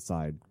tossed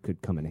aside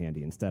could come in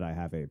handy. Instead, I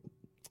have a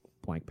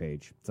blank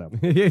page. So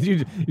You're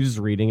just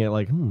reading it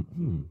like,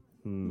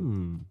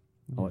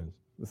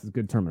 This is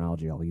good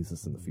terminology. I'll use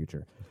this in the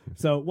future.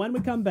 So when we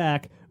come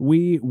back,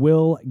 we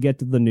will get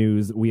to the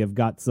news. We have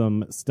got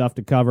some stuff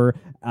to cover.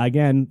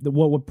 Again,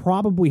 what would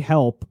probably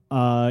help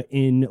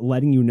in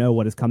letting you know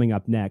what is coming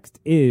up next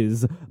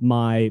is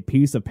my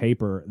piece of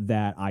paper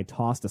that I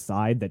tossed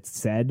aside that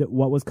said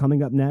what was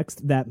coming up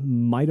next. That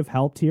might have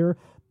helped here,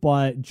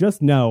 but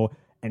just know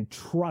and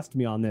trust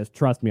me on this.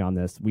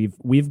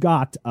 We've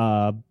got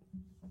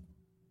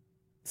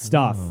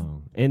stuff.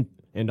 oh.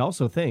 And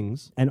also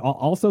things. And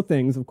also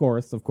things, of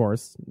course.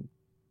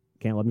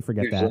 Can't let me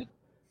forget Usually.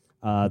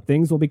 that.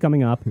 Things will be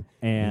coming up, It's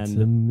a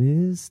and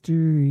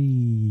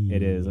mystery.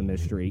 it is a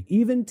mystery,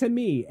 even to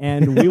me.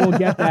 And we will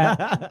get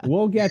that.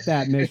 We'll get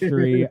that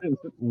mystery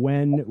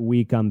when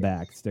we come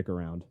back. Stick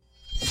around.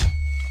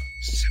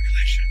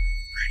 Simulation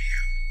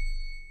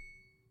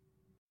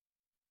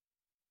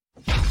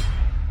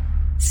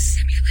radio.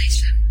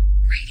 Simulation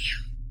radio.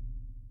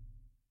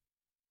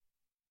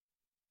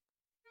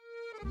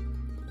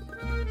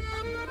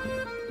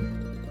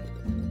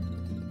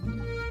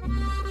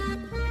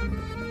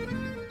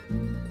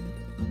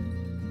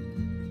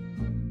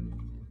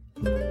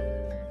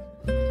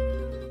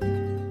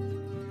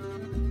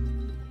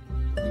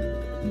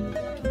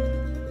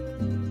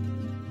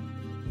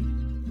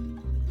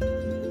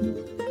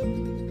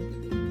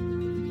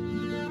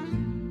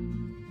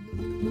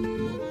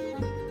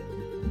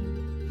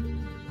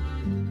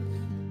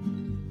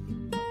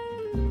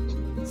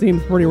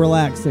 Seems pretty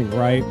relaxing,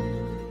 right?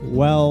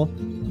 Well,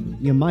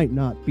 you might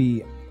not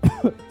be,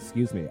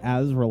 excuse me,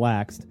 as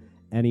relaxed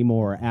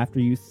anymore after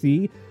you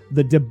see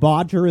the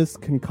debaucherous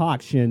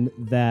concoction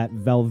that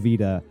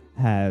Velveeta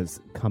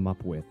has come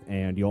up with.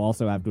 And you'll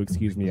also have to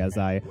excuse me as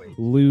I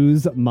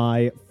lose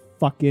my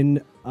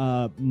fucking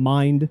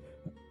mind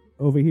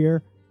over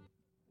here.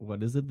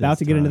 What is it this About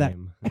to get into that.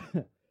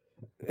 time?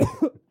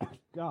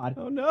 God.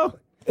 Oh, no.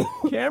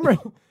 Cameron.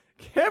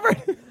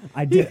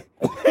 I did.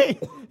 Hey.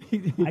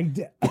 I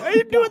did. Are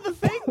you doing the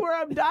thing where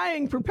I'm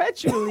dying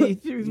perpetually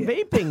through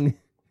vaping?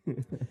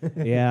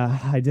 Yeah,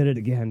 I did it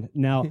again.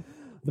 Now,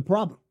 the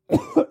problem...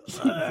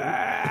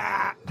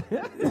 God.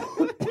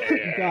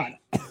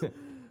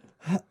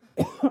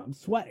 I'm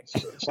sweating.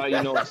 That's how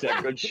you know it's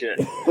that good shit.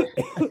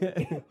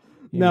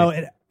 No,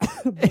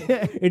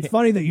 it's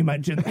funny that you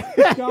mentioned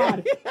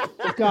God.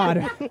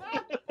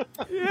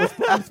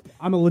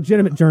 I'm a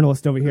legitimate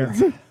journalist over here.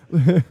 Fuck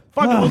it,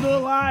 we'll do it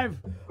live.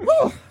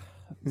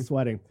 I'm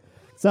sweating.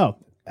 So,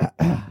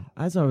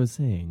 As I was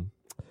saying.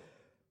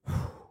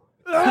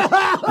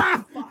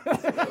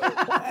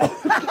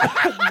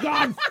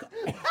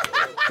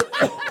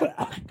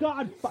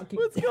 God fucking...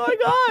 What's going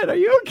on? Are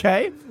you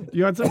okay? Do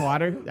you want some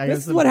water?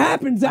 This is what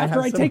happens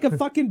after I take a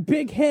fucking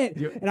big hit,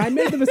 and I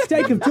made the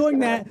mistake of doing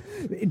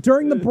that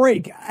during the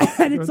break,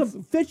 and it's a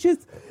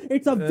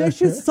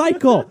vicious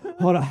cycle.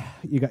 Hold on,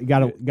 you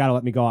gotta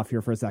let me go off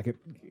here for a second.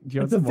 Do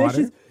you want It's some a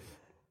vicious, water?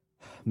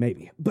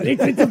 maybe, but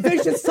it's a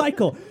vicious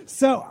cycle.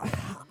 So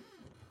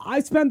I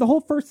spent the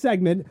whole first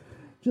segment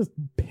just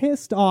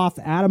pissed off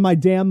out of my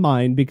damn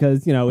mind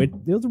because it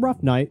was a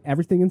rough night.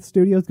 Everything in the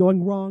studio is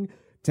going wrong.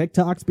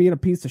 TikTok's being a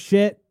piece of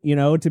shit.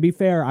 To be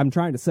fair, I'm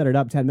trying to set it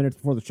up 10 minutes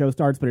before the show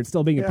starts, but it's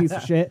still being a piece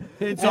of shit.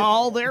 It's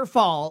all their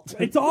fault.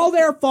 It's all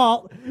their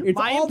fault. It's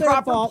My all their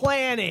improper fault.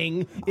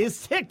 planning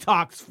is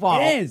TikTok's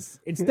fault. It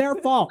is. It's their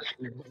fault.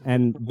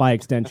 And by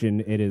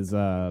extension, it is, you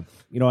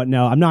know what?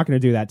 No, I'm not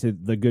going to do that to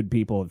the good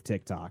people of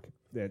TikTok.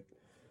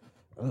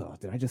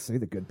 Did I just say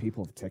the good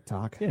people of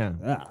TikTok? Yeah.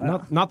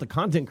 Not the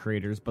content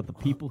creators, but the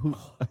people who...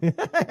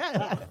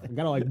 I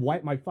gotta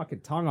wipe my fucking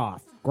tongue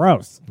off.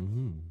 Gross.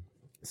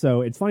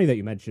 So it's funny that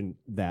you mentioned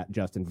that,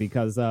 Justin,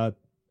 because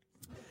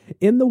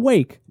in the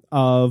wake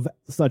of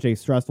such a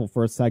stressful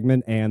first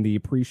segment and the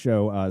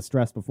pre-show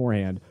stress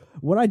beforehand,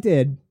 what I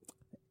did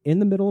in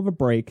the middle of a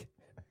break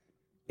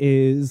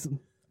is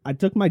I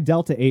took my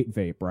Delta 8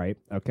 vape, right?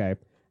 Okay.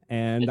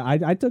 And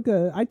I took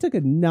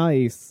a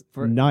nice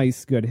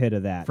good hit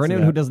of that. For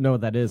anyone who doesn't know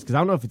what that is, because I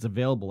don't know if it's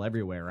available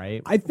everywhere,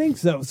 right? I think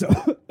so. So,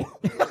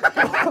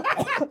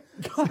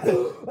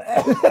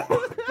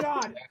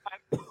 God,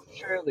 I'm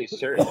fairly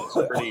certain it's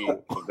pretty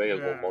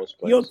available most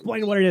places. you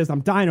explain what it is. I'm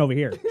dying over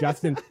here,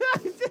 Justin.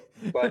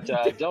 But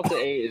Delta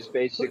 8 is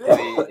basically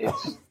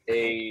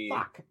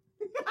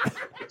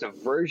it's a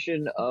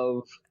version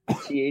of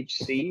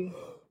THC,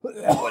 but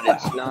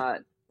it's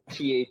not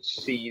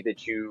THC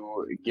that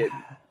you get.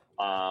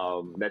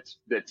 That's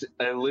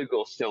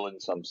illegal still in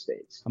some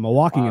states. I'm a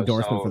walking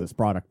endorsement for this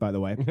product, by the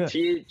way.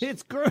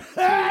 It's great.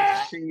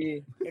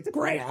 THC, It's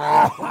great.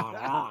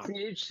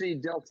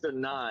 THC Delta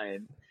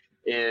 9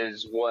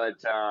 is what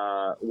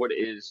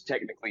is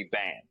technically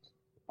banned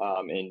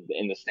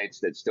in the states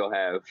that still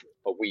have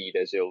a weed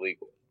as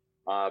illegal.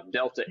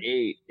 Delta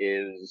 8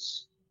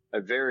 is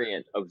a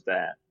variant of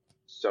that,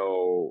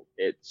 so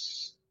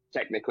it's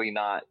technically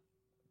not.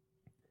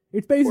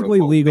 It's basically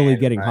quote-unquote legally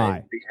banned getting by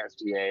high. the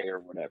FDA or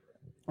whatever.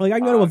 Like I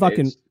can go to a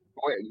fucking.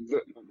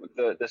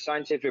 The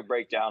scientific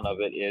breakdown of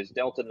it is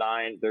Delta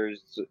 9.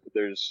 There's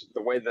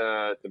the way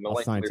the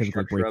molecular scientifically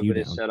structure break of you it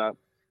is down. set up.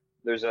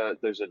 There's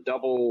a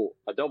double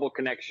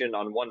connection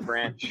on one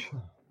branch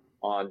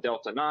on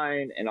Delta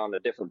 9 and on a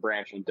different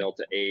branch on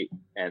Delta 8,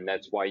 and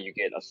that's why you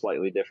get a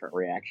slightly different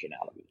reaction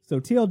out of it. So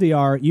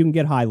TLDR, you can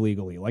get high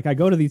legally. Like I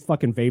go to these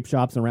fucking vape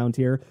shops around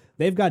here.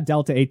 They've got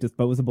Delta 8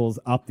 disposables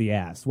up the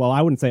ass. Well,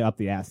 I wouldn't say up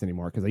the ass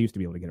anymore because I used to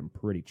be able to get them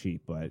pretty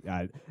cheap, but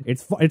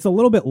it's a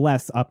little bit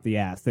less up the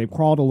ass. They've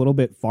crawled a little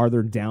bit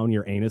farther down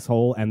your anus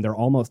hole, and they're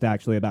almost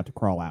actually about to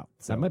crawl out.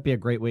 So That might be a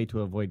great way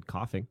to avoid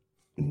coughing.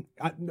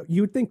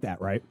 you would think that,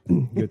 right?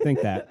 You would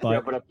think that, but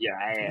Open up your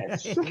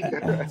ass.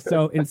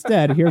 so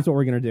instead, here's what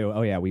we're going to do.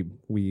 Oh, yeah,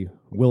 we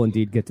will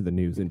indeed get to the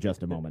news in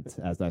just a moment.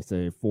 As I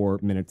say, 4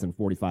 minutes and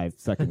 45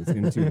 seconds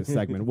into the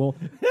segment. We'll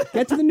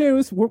get to the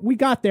news. We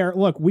got there.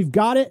 Look, we've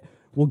got it.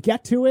 We'll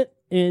get to it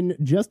in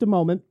just a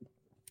moment.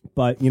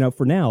 But,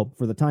 for now,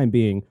 for the time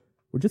being,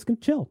 we're just going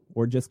to chill.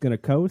 We're just going to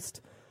coast.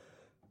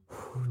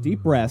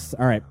 Deep breaths.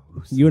 All right,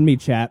 you and me,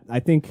 chat. I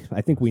think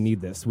we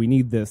need this. We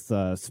need this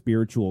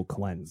spiritual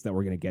cleanse that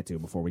we're going to get to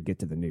before we get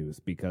to the news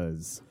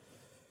because,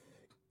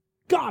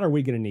 God, are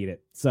we going to need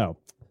it? So,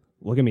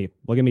 look at me,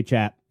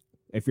 chat.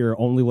 If you're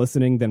only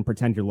listening, then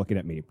pretend you're looking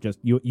at me. Just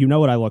you know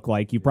what I look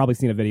like. You've probably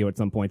seen a video at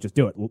some point. Just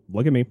do it.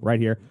 Look at me right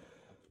here.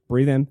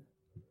 Breathe in.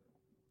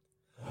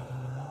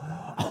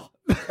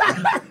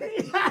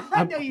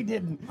 No, you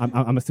didn't.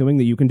 I'm assuming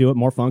that you can do it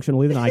more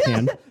functionally than I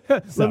can.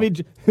 So, Let me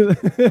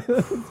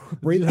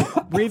breathe.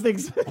 breathing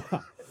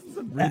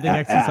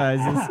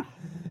exercises.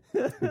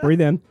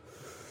 Breathe in.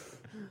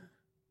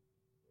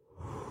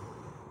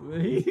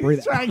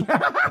 He's trying.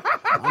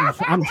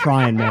 I'm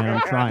trying, man.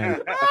 I'm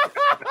trying.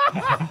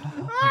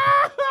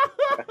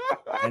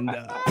 And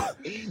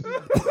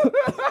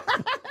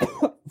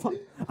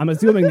I'm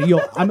assuming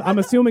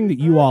that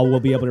you all will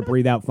be able to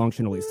breathe out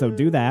functionally. So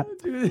do that.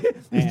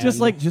 Just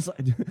like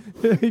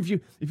if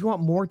you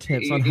want more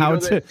tips on how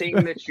to the thing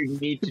that you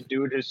need to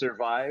do to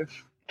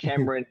survive.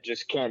 Cameron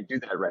just can't do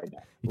that right now.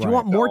 If you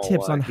want more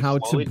tips on he's how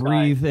to slowly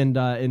breathe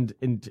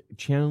and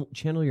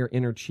channel your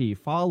inner chi,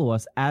 follow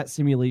us at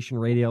Simulation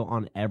Radio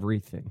on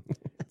everything.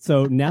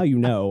 So now you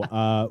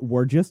know.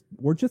 We're just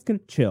gonna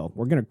chill.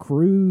 We're gonna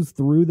cruise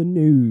through the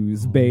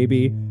news,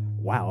 baby.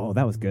 Wow,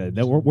 that was good.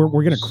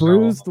 We're gonna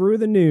cruise through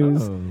the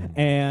news,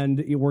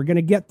 and we're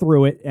gonna get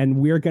through it, and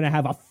we're gonna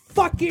have a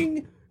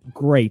fucking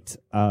great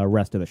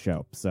rest of the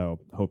show. So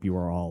hope you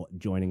are all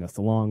joining us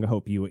along. I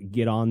hope you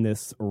get on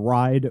this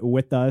ride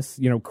with us.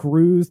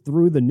 Cruise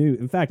through the news.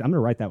 In fact, I'm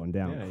gonna write that one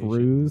down. Yeah,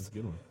 Cruise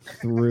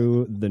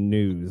through the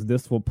news.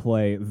 This will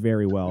play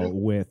very well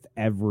with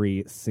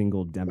every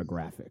single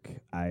demographic.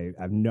 I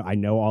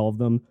know all of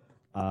them.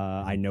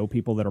 I know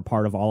people that are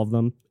part of all of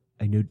them.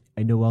 I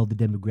know all the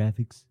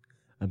demographics.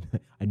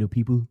 I know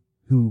people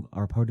who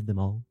are part of them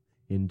all,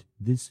 and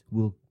this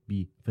will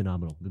be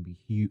phenomenal. It'll be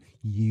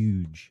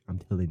huge. I'm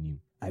telling you.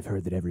 I've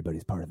heard that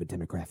everybody's part of a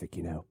demographic,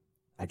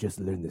 I just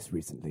learned this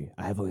recently.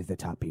 I have only the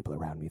top people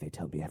around me. They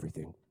tell me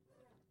everything.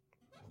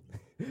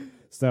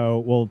 So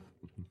we'll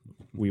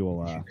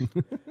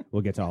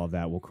get to all of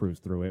that. We'll cruise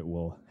through it.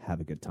 We'll have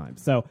a good time.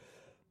 So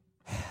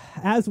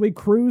as we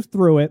cruise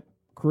through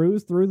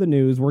the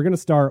news, we're going to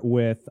start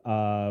with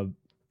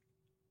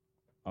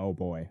oh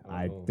boy,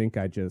 I think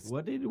I just...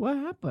 What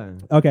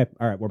happened? Okay,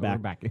 all right, we're We're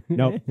back. back.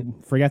 Nope,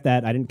 forget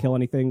that. I didn't kill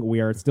anything.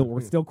 We're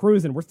still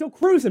cruising. We're still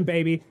cruising,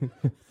 baby,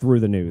 through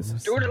the news.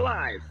 Doing it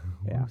live.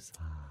 Yeah.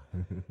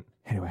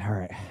 Anyway, all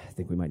right. I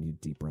think we might need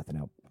deep breathing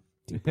out.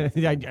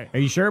 Are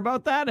you sure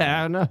about that?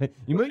 I don't know.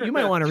 You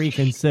might want to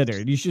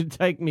reconsider. You should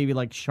take maybe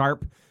like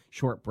sharp,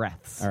 short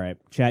breaths. All right,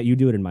 chat, you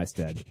do it in my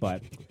stead,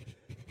 but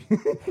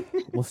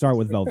we'll start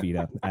with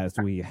Velveeta as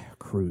we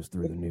cruise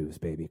through the news,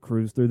 baby.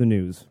 Cruise through the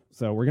news.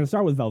 So we're going to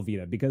start with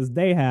Velveeta because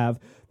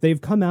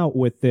they've come out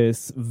with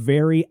this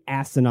very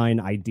asinine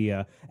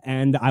idea,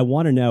 and I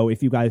want to know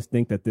if you guys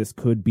think that this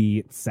could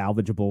be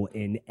salvageable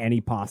in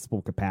any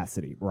possible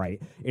capacity,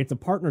 right? It's a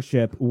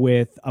partnership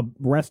with a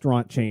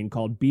restaurant chain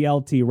called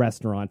BLT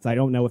Restaurants. I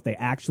don't know if they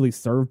actually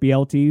serve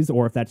BLTs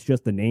or if that's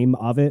just the name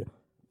of it,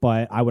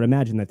 but I would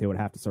imagine that they would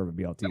have to serve a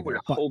BLT. I would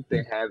hope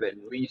they have at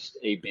least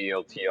a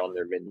BLT on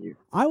their menu.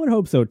 I would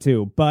hope so,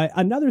 too. But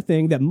another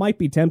thing that might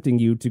be tempting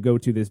you to go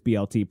to this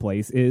BLT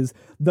place is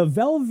the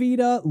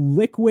Velveeta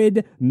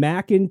Liquid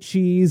Mac and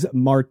Cheese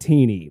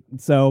Martini.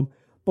 So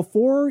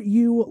before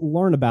you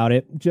learn about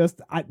it,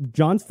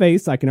 John's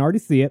face, I can already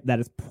see it. That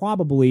is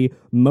probably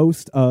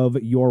most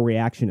of your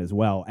reaction as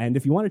well. And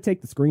if you want to take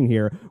the screen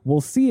here,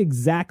 we'll see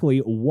exactly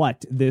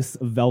what this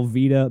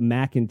Velveeta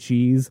Mac and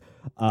Cheese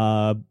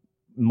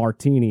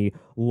Martini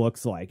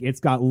looks like.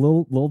 It's got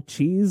little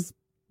cheese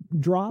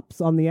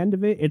drops on the end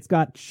of it. It's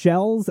got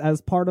shells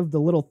as part of the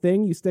little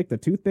thing you stick the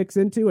toothpicks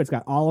into. It's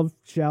got olive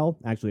shell.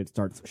 Actually, it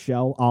starts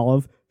shell,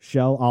 olive,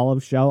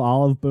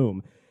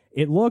 boom.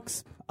 It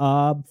looks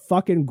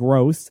fucking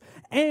gross.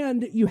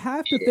 And you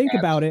have to think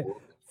about it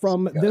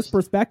from this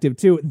perspective,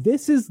 too.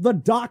 This is the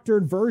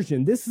doctored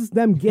version. This is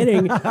them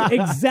getting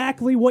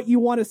exactly what you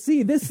want to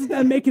see. This is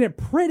them making it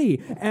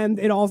pretty. And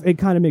it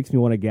kind of makes me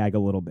want to gag a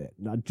little bit.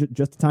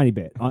 Just a tiny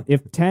bit.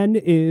 If 10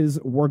 is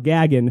we're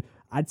gagging,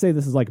 I'd say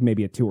this is like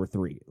maybe a 2 or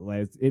 3.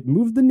 It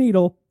moves the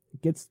needle,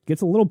 gets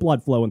a little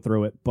blood flowing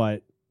through it,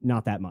 but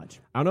not that much.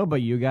 I don't know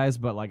about you guys,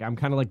 but like I'm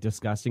kind of like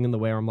disgusting in the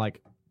way where I'm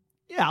like,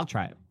 yeah, I'll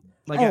try it.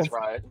 Like, That's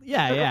right.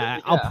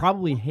 yeah, I'll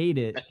probably hate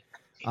it.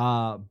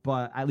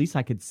 But at least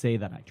I could say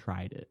that I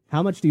tried it.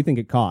 How much do you think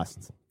it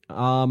costs?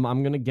 I'm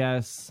gonna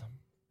guess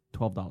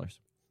 $12.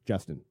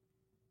 Justin.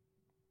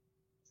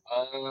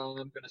 I'm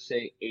gonna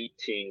say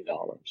 $18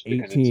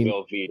 because 18. it's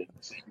Velveeta.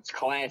 It's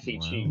classy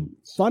cheese.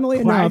 Funnily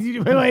enough,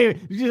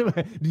 Wait.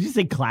 Did you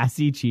say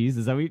classy cheese?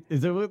 Did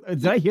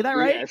I hear that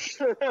right? Yes.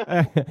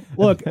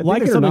 look, I think like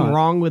there's it or something not,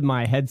 wrong with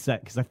my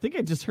headset because I think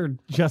I just heard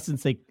Justin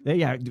say,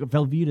 "Yeah,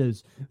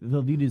 Velveeta's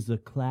the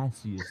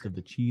classiest of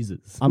the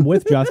cheeses." I'm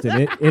with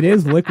Justin. It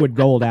is liquid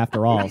gold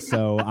after all,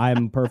 so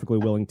I'm perfectly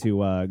willing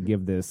to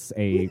give this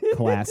a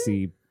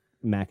classy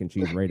mac and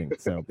cheese rating.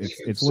 So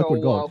it's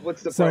liquid gold.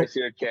 What's the price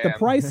here, Cam? The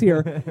price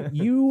here,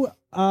 you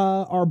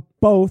are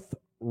both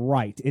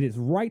right. It is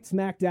right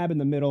smack dab in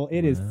the middle.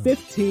 It is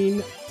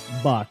 $15.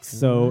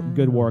 So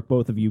good work.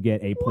 Both of you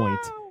get a point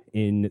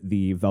in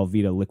the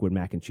Velveeta liquid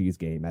mac and cheese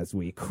game as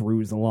we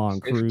cruise through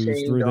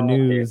the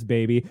news,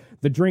 baby.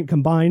 The drink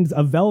combines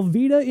a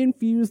Velveeta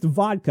infused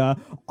vodka,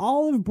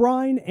 olive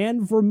brine,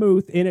 and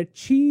vermouth in a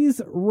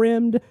cheese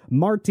rimmed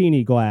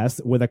martini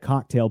glass with a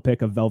cocktail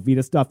pick of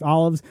Velveeta stuffed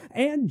olives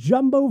and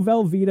jumbo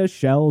Velveeta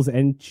shells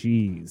and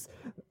cheese.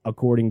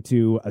 according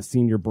to a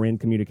senior brand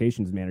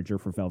communications manager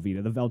for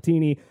Velveeta. The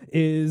Veltini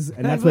is,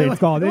 and that's what it's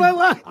called.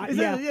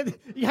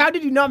 How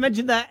did you not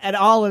mention that at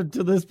all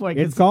until this point?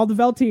 It's called the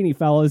Veltini,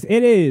 fellas.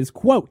 It is,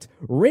 quote,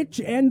 rich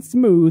and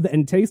smooth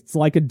and tastes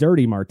like a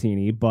dirty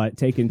martini, but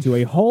taken to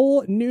a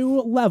whole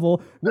new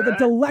level with a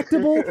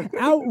delectable,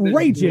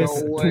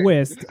 outrageous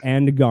twist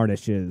and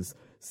garnishes.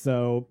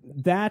 So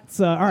that's,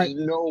 all right.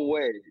 There's no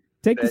way.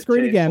 Take the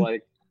screen again.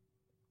 Like...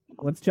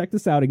 Let's check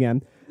this out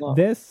again. Oh.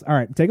 This, all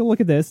right, take a look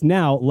at this.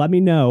 Now, let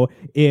me know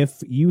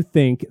if you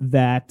think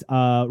that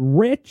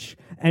rich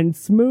and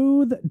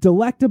smooth,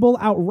 delectable,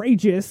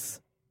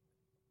 outrageous.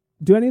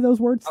 Do any of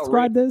those words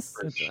describe this?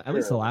 At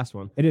least the last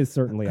one. It is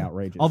certainly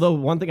outrageous. Although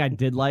one thing I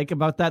did like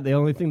about that, the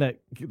only thing that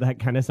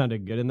kind of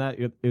sounded good in that,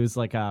 it was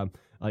like the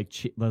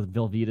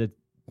Velveeta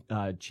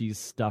cheese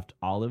stuffed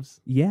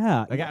olives.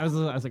 Yeah. Like I was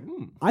like,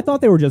 I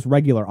thought they were just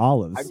regular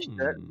olives.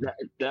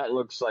 That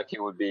looks like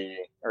it would be,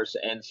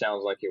 and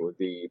sounds like it would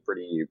be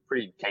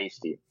pretty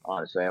tasty.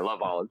 Honestly, I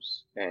love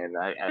olives, and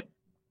I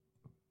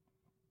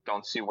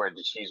don't see where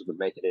the cheese would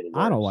make it any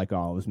worse. I don't like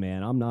olives,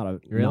 man. I'm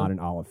not Really? not an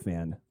olive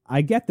fan.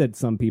 I get that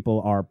some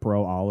people are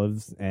pro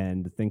olives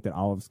and think that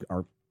olives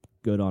are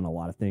good on a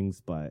lot of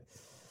things, but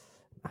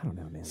I don't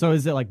know, man. So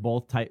is it like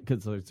both type?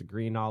 Because there's the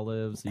green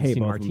olives, you've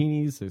seen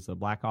martinis, there's the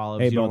black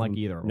olives. You don't like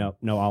either of them.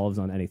 No olives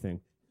on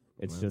anything.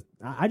 It's just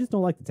I just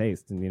don't like the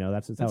taste, and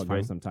that's just how it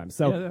goes sometimes.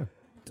 So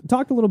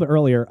talked a little bit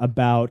earlier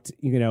about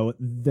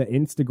the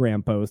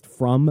Instagram post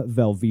from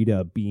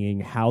Velveeta being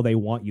how they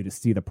want you to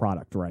see the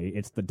product, right?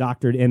 It's the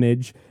doctored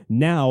image.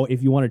 Now,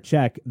 if you want to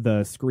check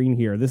the screen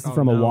here, this is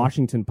from a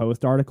Washington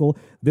Post article.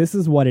 This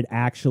is what it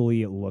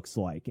actually looks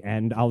like,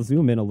 and I'll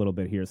zoom in a little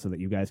bit here so that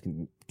you guys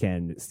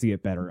can see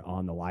it better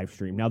on the live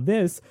stream. Now,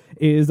 this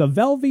is a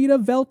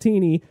Velveeta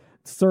Veltini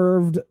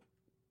served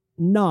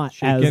not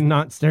shaken,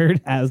 not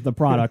stirred as the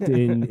product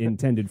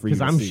intended for you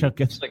to I'm see.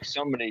 shook. It's like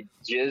somebody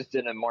jizzed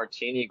in a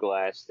martini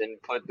glass, then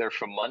put their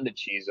Famunda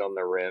cheese on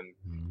the rim,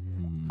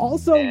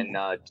 also, and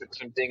took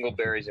some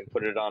dingleberries and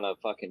put it on a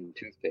fucking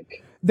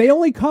toothpick. They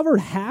only covered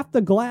half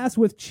the glass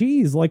with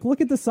cheese. Like, look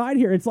at the side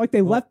here. It's like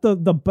they left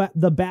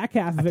the back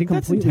half of it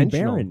completely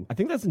barren. I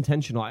think that's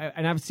intentional.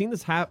 And I've seen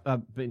this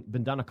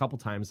been done a couple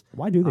times.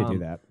 Why do they do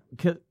that?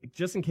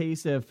 Just in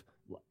case if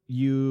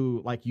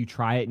you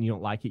try it and you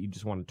don't like it, you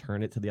just want to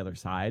turn it to the other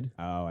side.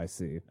 Oh, I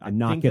see. And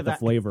not get the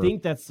flavor. I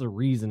think that's the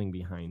reasoning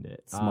behind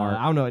it. Smart.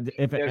 I don't know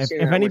if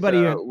anybody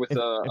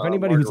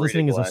who's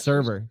listening is a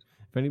server.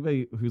 If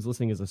anybody who's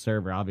listening is a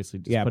server, obviously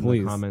just put in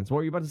the comments. What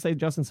were you about to say,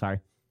 Justin? Sorry.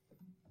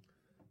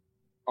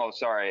 Oh,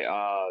 sorry.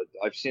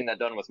 I've seen that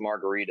done with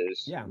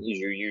margaritas. Yeah.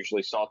 You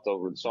usually salt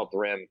the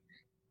rim,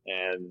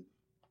 and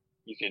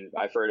you can.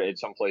 I've heard in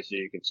some places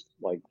you can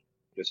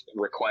just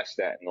request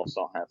that, and they'll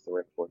salt half the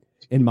rim for you.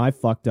 In my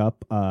fucked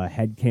up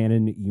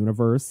headcanon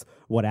universe,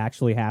 what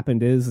actually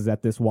happened is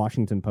that this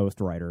Washington Post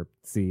writer,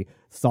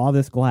 saw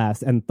this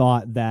glass and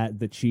thought that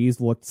the cheese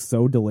looked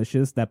so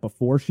delicious that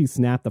before she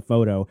snapped the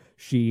photo,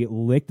 she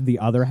licked the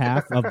other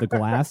half of the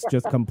glass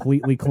just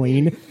completely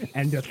clean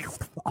and just,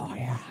 oh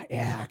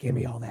yeah, give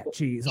me all that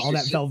cheese, all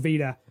that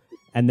Velveeta.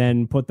 And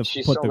then put the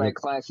that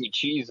classy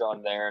cheese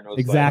on there, and was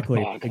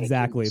exactly.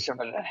 Some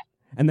of that.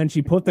 And then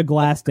she put the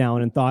glass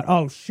down and thought,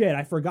 oh, shit,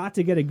 I forgot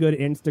to get a good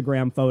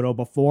Instagram photo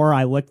before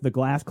I licked the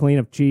glass clean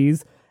of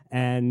cheese,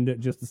 and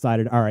just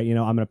decided, all right, I'm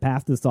going to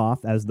pass this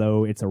off as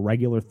though it's a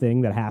regular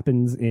thing that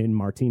happens in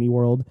Martini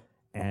World,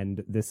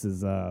 and this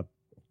is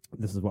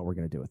what we're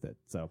going to do with it.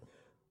 So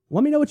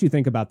let me know what you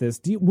think about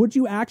this. Would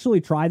you actually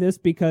try this?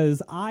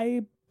 Because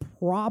I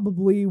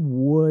probably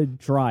would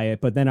try it,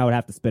 but then I would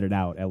have to spit it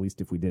out, at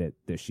least if we did it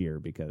this year,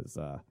 because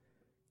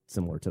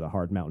similar to the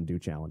hard Mountain Dew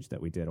challenge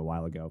that we did a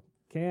while ago.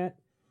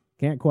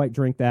 Can't quite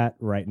drink that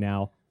right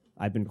now.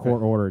 I've been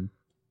court ordered.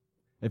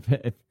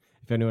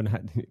 If anyone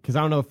had, because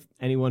I don't know if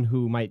anyone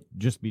who might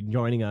just be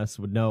joining us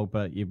would know,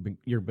 but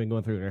you've been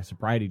going through a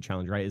sobriety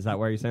challenge, right? Is that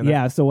where you're saying that?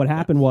 Yeah. So what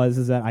happened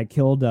was that I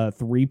killed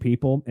 3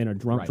 people in a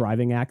drunk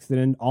driving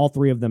accident. All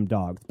 3 of them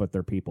dogs, but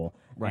they're people.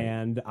 Right.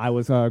 And I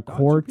was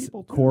court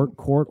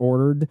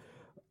ordered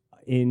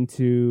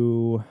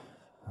into.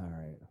 All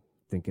right,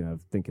 thinking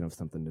of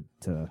something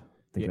to.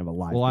 Thinking of a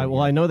live. Well,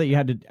 I know that you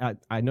had to.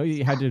 I know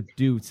you had to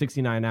do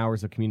 69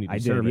 hours of community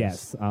service.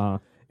 Yes.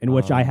 In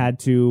which I had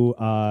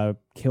to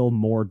kill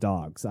more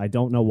dogs. I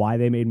don't know why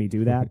they made me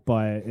do that,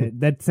 but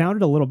that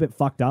sounded a little bit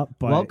fucked up.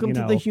 But welcome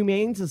to the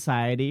Humane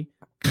Society.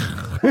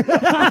 Oh,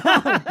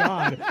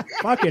 God,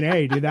 fucking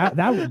A, dude.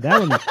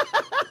 That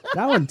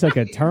one took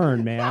a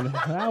turn, man.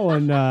 That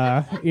one,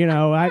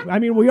 I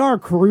mean, we are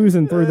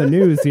cruising through the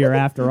news here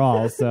after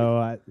all.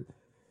 So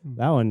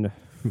that one,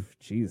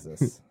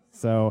 Jesus.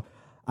 So.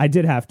 I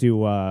did have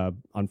to,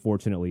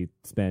 unfortunately,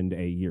 spend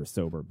a year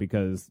sober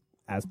because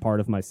as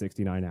part of my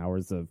 69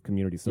 hours of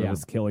community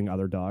service killing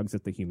other dogs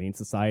at the Humane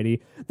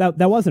Society,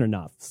 that wasn't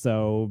enough.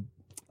 So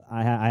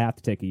I have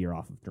to take a year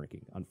off of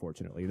drinking,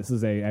 unfortunately. This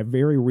is a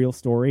very real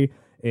story.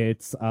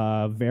 It's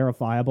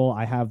verifiable.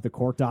 I have the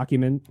court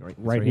document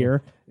right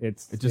here.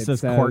 It just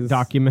says court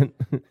document.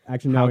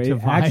 Actually, no.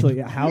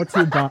 How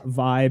to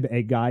vibe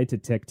a guide to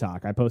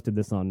TikTok. I posted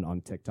this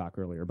on TikTok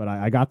earlier, but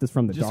I got this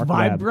from the dark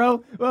vibe, web.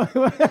 bro.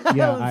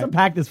 Yeah, let's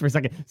unpack this for a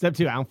second. Step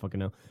 2, I don't fucking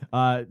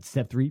know.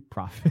 Step 3,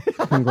 profit.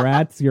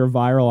 Congrats, you're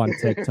viral on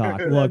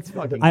TikTok. Look,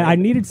 I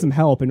needed some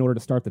help in order to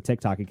start the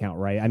TikTok account,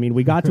 right? I mean,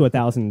 we got to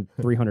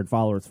 1,300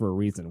 followers for a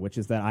reason, which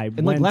is that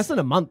in like less than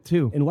a month,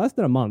 too. In less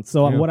than a month.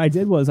 So what I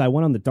did was I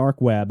went on the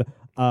dark web.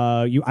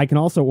 I can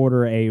also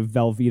order a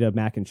Velveeta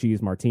mac and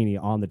cheese martini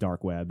on the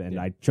dark web, and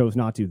I chose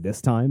not to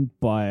this time,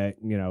 but,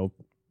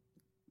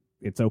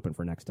 it's open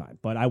for next time.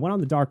 But I went on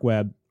the dark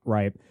web,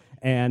 right,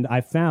 and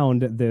I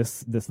found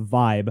this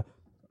vibe.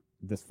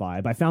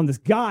 I found this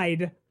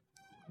guide.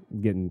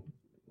 Getting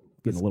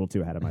a little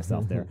too ahead of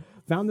myself there.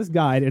 Found this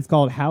guide. It's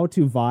called How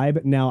to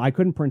Vibe. Now, I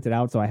couldn't print it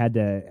out, so I had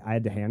to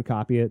hand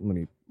copy it. Let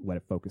me let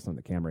it focus on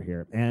the camera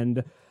here.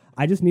 And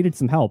I just needed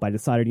some help. I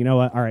decided, you know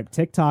what? All right,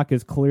 TikTok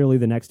is clearly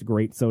the next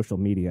great social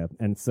media.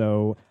 And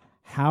so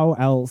how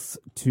else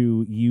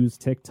to use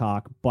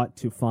TikTok but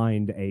to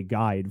find a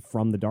guide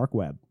from the dark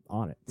web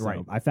on it? So right.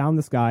 I found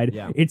this guide.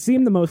 Yeah. It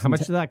seemed the most... How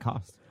much did that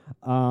cost?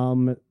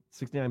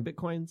 69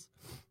 Bitcoins?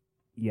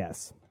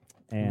 Yes.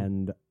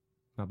 And...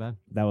 Not bad.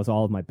 That was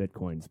all of my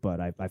Bitcoins,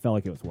 but I felt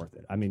like it was worth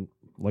it. I mean,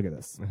 look at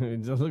this.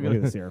 look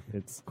at this here.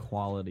 It's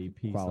quality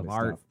piece quality of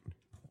art. Stuff.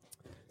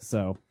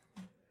 So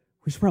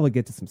we should probably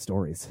get to some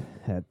stories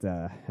at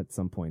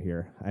some point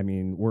here. I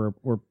mean, we're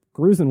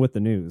cruising with the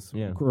news.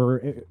 Yeah.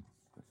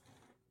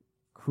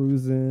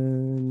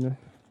 Cruising.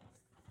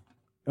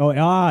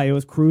 It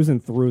was cruising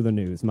through the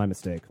news. My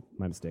mistake,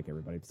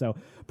 everybody. So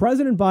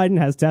President Biden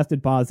has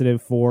tested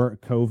positive for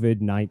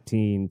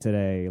COVID-19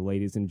 today,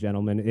 ladies and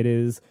gentlemen. It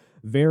is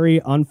very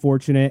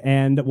unfortunate.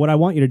 And what I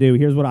want you to do,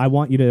 here's what I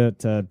want you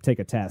to take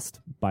a test,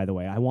 by the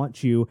way. I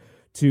want you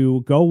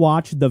to go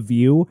watch The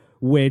View,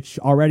 which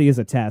already is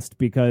a test,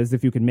 because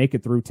if you can make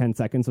it through 10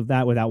 seconds of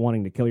that without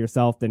wanting to kill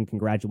yourself, then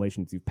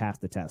congratulations, you've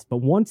passed the test. But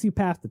once you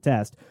pass the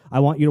test, I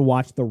want you to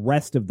watch the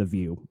rest of The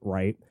View,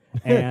 right?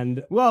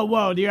 And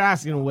whoa, you're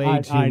asking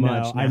way too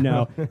much. I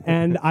know.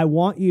 And I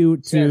want you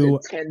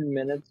to 10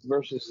 minutes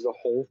versus the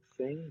whole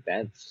thing.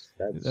 That's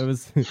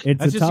it's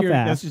that's a tough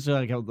ask. That's just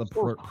like a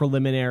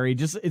preliminary.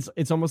 Just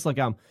it's almost like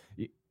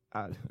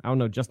I don't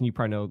know, Justin, you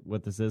probably know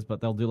what this is, but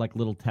they'll do like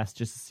little tests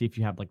just to see if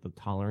you have like the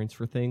tolerance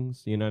for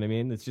things. You know what I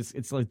mean? It's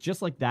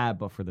just like that,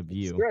 but for The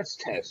View. Stress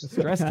test.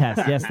 Stress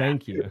test. Yes,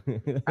 thank you.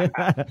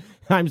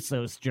 I'm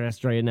so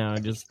stressed right now.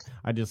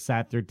 I just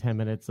sat through 10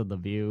 minutes of The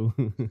View.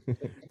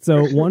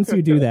 So once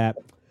you do that,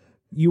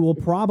 you will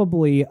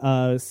probably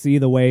see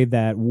the way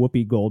that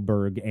Whoopi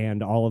Goldberg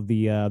and all of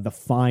the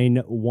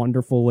fine,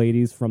 wonderful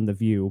ladies from The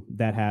View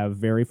that have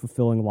very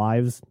fulfilling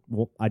lives.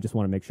 Well, I just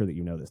want to make sure that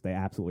you know this. They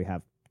absolutely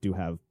do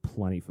have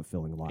plenty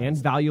fulfilling lives. And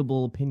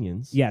valuable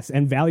opinions. Yes,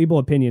 and valuable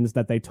opinions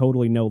that they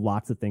totally know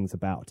lots of things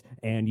about.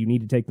 And you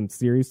need to take them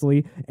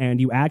seriously, and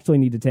you actually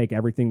need to take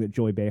everything that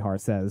Joy Behar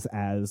says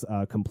as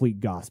complete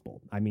gospel.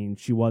 I mean,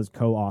 she was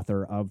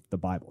co-author of the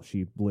Bible.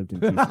 She lived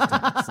in Jesus'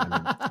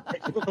 times.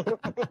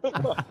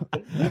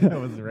 I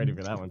wasn't ready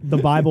for that one. The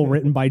Bible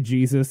written by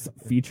Jesus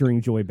featuring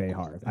Joy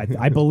Behar.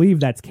 I believe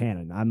that's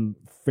canon. I'm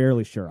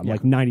fairly sure. I'm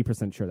like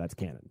 90% sure that's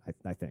canon,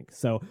 I think.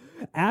 So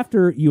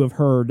after you have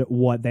heard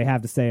what they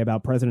have to say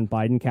about President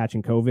Biden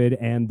catching COVID,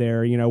 and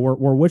they're,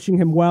 we're wishing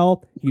him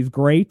well. He's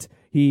great.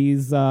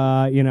 He's,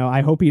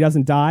 I hope he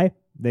doesn't die.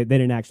 They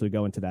didn't actually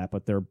go into that,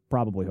 but they're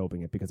probably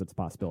hoping it because it's a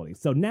possibility.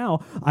 So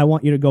now I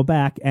want you to go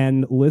back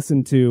and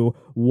listen to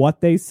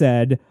what they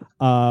said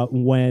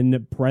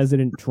when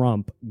President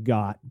Trump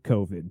got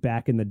COVID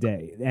back in the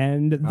day.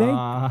 And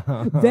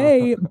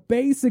they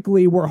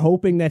basically were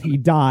hoping that he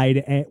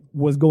died and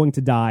was going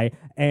to die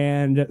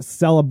and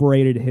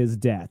celebrated his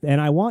death.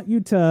 And I want you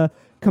to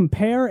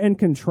compare and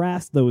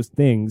contrast those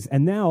things.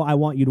 And now I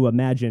want you to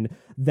imagine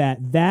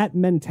that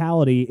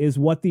mentality is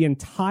what the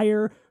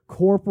entire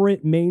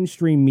corporate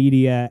mainstream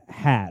media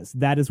has.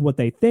 That is what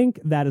they think.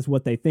 That is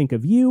what they think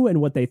of you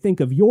and what they think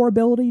of your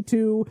ability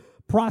to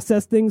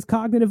process things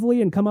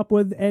cognitively and come up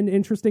with an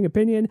interesting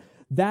opinion.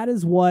 That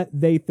is what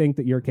they think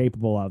that you're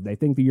capable of. They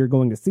think that you're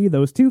going to see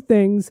those two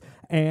things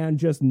and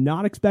just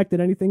not expect that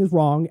anything is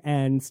wrong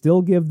and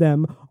still give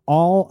them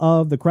all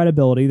of the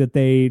credibility that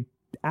they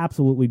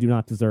absolutely do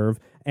not deserve.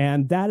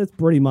 And that is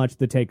pretty much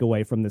the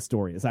takeaway from this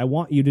story. Is I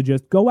want you to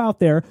just go out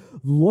there,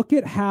 look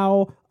at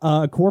how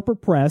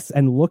corporate press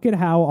and look at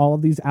how all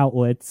of these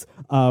outlets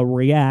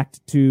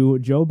react to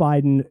Joe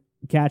Biden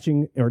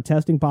catching or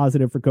testing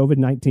positive for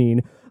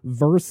COVID-19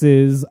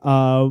 versus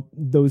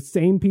those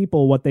same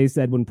people, what they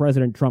said when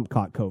President Trump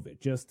caught COVID.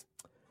 Just,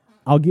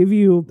 I'll give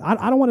you,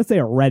 I don't want to say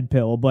a red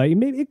pill, but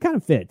maybe it kind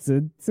of fits.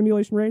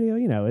 Simulation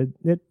radio,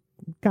 it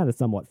kind of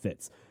somewhat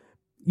fits.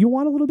 You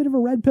want a little bit of a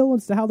red pill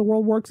as to how the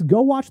world works?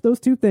 Go watch those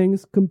two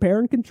things, compare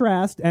and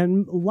contrast,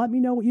 and let me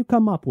know what you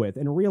come up with,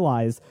 and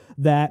realize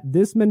that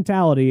this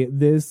mentality,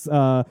 this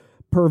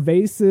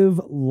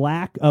pervasive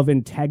lack of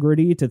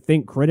integrity to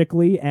think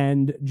critically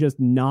and just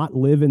not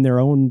live in their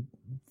own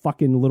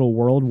fucking little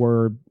world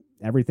where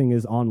everything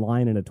is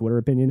online and a Twitter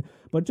opinion.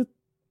 But just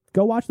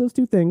go watch those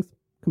two things,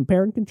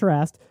 compare and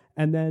contrast,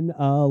 and then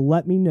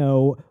let me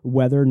know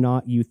whether or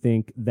not you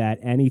think that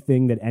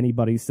anything that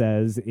anybody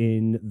says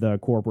in the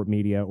corporate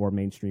media or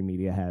mainstream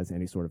media has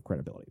any sort of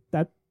credibility.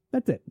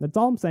 That's it. That's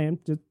all I'm saying.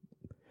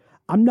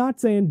 I'm not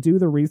saying do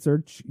the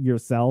research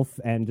yourself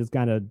and just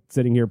kind of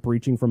sitting here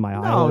preaching from my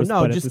high horse.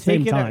 No, but just at the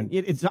take same it. time,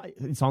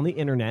 It's on the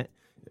internet.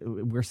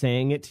 We're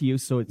saying it to you,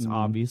 so it's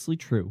obviously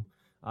true.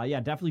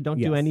 Definitely don't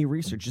do any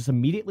research. Just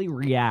immediately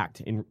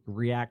react and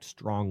react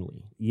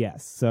strongly.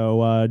 Yes.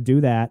 So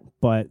do that.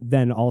 But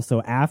then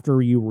also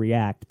after you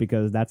react,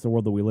 because that's the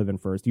world that we live in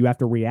first, you have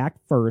to react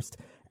first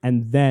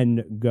and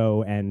then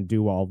go and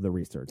do all the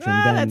research.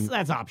 And then,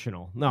 that's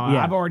optional. No,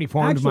 I've already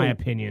formed my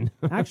opinion.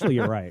 Actually,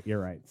 you're right.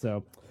 You're right.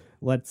 So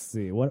let's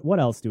see. What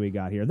else do we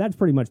got here? That's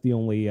pretty much the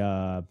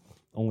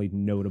only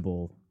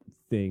notable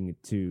thing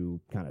to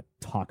kind of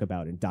talk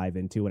about and dive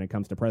into when it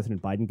comes to President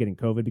Biden getting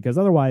COVID, because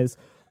otherwise,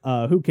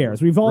 who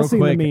cares? We've all seen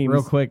the memes.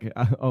 Real quick.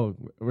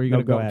 Were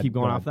you going to keep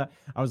going Go off that?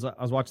 I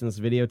was watching this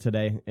video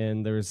today,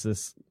 and there's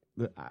this.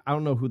 I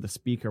don't know who the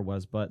speaker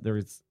was, but there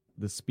was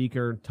the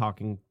speaker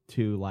talking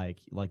to like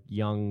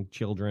young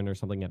children or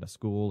something at a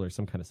school or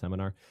some kind of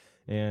seminar,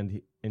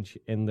 and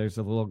there's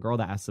a little girl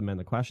that asks the man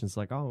the questions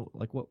like,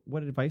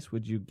 what advice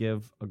would you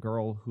give a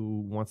girl who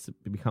wants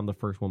to become the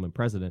first woman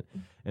president?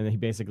 And then he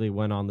basically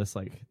went on this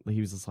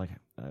he was just like,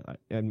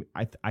 and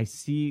I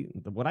see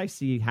what I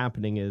see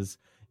happening is,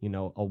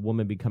 a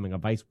woman becoming a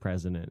vice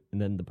president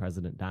and then the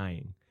president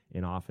dying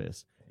in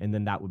office, and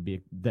then that would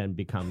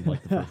become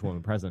like the first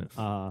woman president.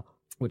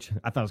 Which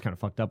I thought was kind of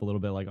fucked up a little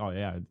bit. Like, oh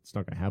yeah, it's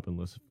not going to happen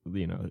unless.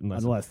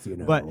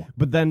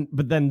 But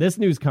then this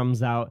news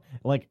comes out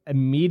like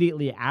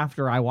immediately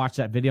after I watched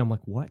that video. I'm like,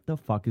 what the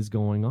fuck is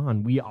going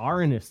on? We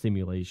are in a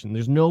simulation.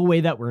 There's no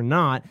way that we're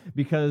not,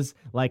 because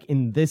like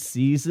in this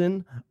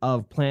season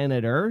of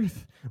Planet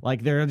Earth,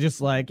 like they're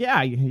just like,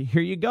 yeah,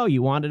 here you go.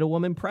 You wanted a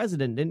woman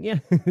president, didn't you?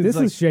 This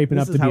is shaping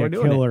up to be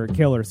a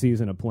killer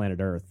season of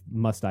Planet Earth,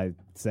 must I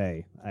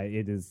say.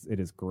 It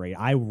is great.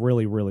 I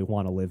really, really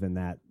want to live in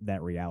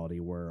that reality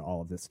where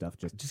all of this stuff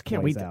just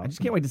can't wait. out. I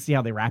just can't wait to see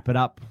how they wrap it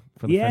up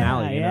for the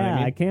finale. You know what I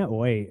mean? I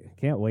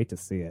can't wait to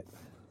see it.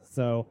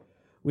 So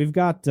we've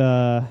got.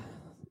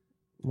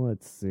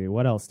 Let's see.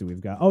 What else do we've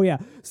got? Oh yeah.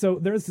 So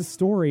there's a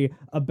story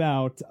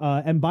about.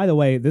 And by the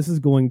way, this is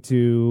going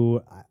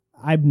to.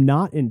 I'm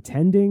not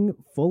intending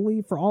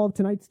fully for all of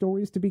tonight's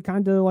stories to be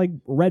kind of like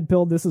red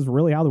pilled. This is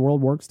really how the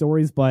world works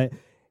stories, but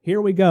here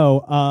we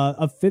go.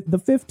 The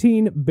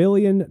 $15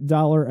 billion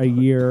a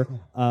year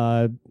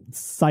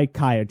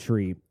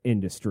psychiatry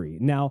industry.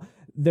 Now,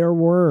 there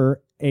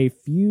were a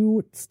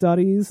few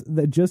studies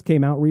that just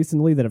came out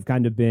recently that have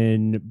kind of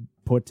been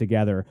put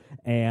together.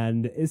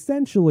 And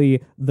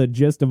essentially, the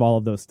gist of all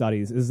of those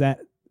studies is that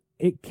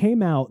it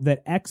came out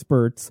that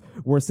experts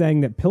were saying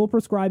that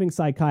pill-prescribing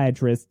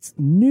psychiatrists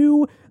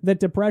knew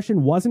that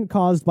depression wasn't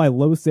caused by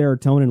low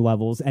serotonin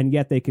levels, and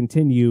yet they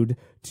continued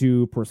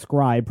to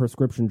prescribe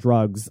prescription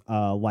drugs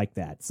like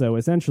that. So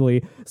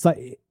essentially,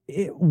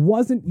 it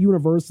wasn't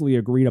universally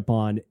agreed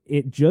upon.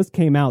 It just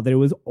came out that it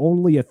was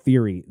only a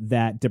theory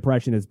that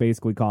depression is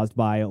basically caused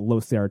by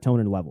low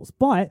serotonin levels.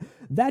 But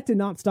that did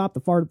not stop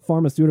the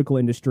pharmaceutical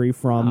industry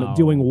from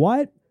doing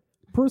what?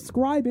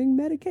 Prescribing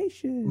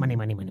medication. Money.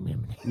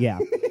 Yeah.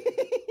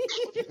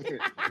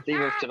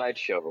 Theme of tonight's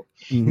show.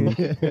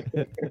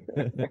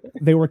 Mm-hmm.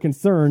 They were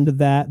concerned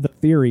that the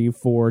theory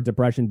for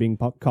depression being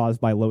caused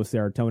by low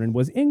serotonin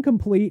was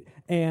incomplete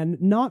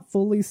and not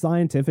fully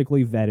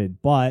scientifically vetted,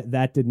 but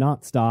that did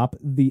not stop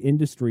the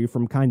industry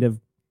from kind of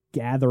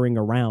gathering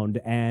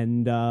around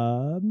and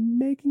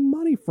making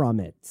money from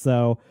it.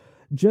 So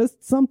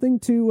just something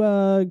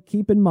to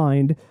keep in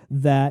mind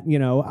that,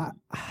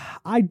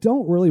 I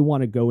don't really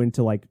want to go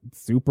into like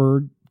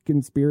super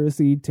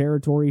conspiracy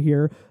territory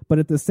here, but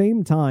at the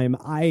same time,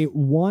 I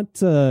want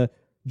to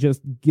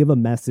just give a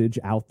message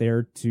out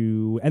there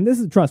to, and this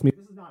is, trust me,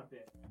 this is not a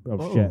bit.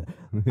 Oh shit.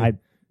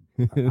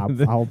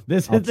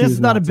 This is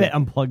not a bit.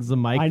 Unplugs the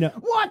mic. I know.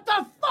 What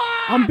the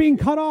fuck? I'm being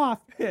cut off.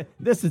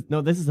 This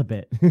is a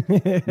bit.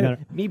 No.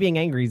 Me being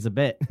angry is a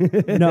bit.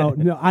 No,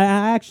 I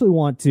actually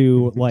want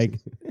to like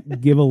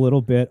give a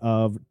little bit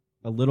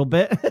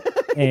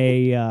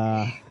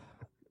a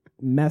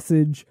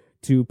message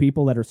to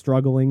people that are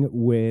struggling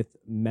with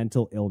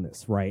mental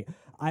illness, right?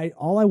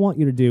 All I want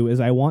you to do is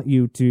I want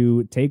you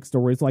to take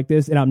stories like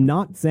this, and I'm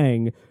not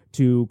saying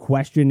to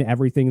question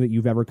everything that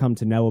you've ever come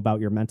to know about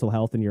your mental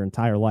health in your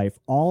entire life.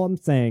 All I'm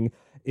saying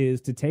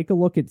is to take a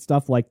look at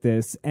stuff like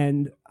this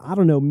and, I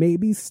don't know,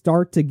 maybe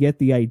start to get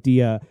the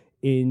idea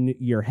in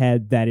your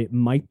head that it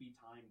might be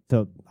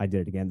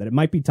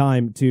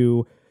time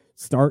to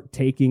start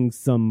taking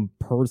some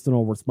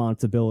personal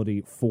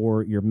responsibility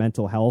for your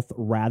mental health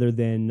rather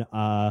than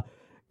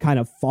kind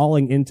of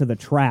falling into the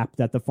trap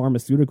that the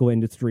pharmaceutical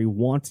industry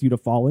wants you to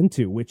fall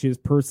into, which is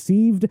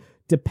perceived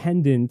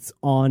dependence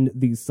on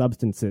these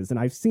substances. And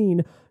I've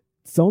seen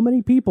so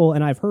many people,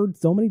 and I've heard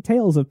so many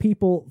tales of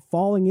people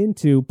falling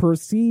into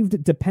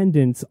perceived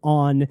dependence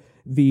on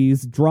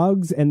these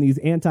drugs and these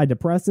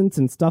antidepressants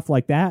and stuff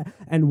like that.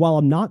 And while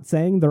I'm not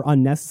saying they're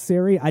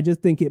unnecessary, I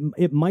just think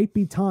it might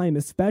be time,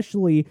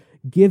 especially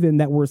given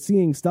that we're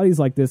seeing studies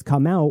like this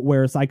come out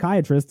where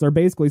psychiatrists are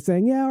basically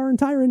saying, yeah, our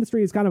entire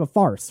industry is kind of a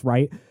farce,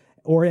 right?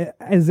 Or it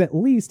is at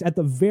least at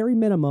the very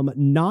minimum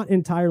not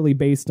entirely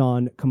based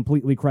on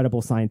completely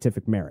credible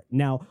scientific merit.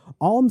 Now,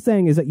 all I'm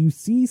saying is that you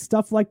see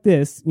stuff like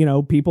this,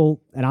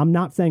 people, and I'm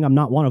not saying I'm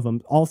not one of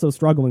them, also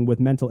struggling with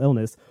mental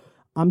illness.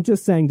 I'm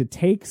just saying to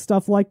take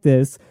stuff like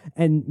this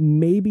and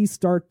maybe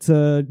start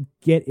to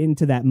get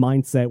into that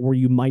mindset where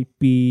you might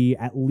be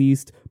at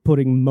least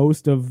putting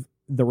most of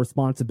the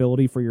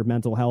responsibility for your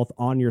mental health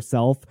on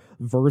yourself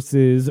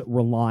versus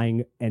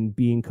relying and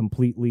being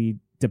completely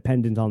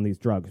dependent on these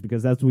drugs,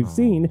 because as we've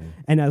seen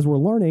and as we're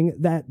learning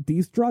that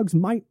these drugs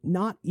might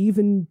not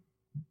even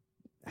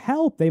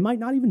help, they might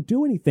not even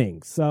do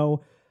anything.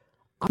 So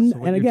I'm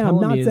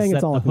not saying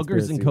it's all the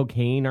hookers and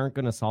cocaine aren't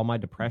going to solve my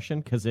depression,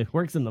 because it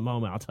works in the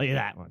moment, I'll tell you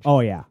that much. Oh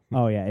yeah,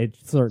 it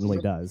certainly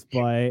does,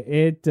 but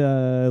it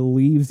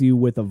leaves you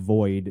with a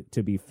void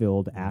to be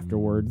filled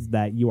afterwards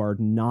that you are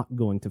not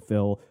going to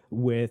fill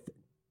with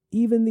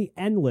even the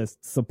endless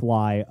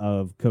supply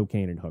of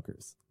cocaine and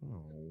hookers.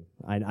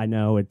 I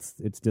know it's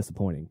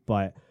disappointing,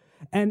 but,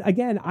 and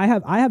again, I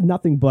have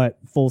nothing but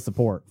full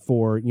support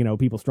for,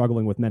 people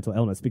struggling with mental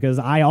illness, because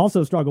I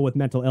also struggle with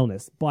mental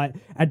illness. But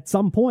at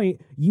some point,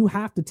 you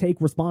have to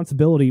take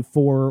responsibility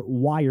for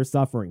why you're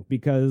suffering,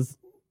 because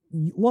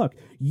look,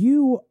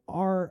 you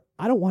are,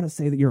 I don't want to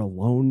say that you're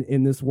alone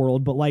in this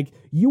world, but like,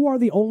 you are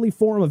the only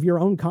form of your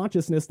own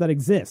consciousness that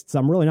exists.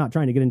 I'm really not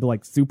trying to get into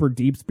like super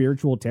deep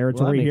spiritual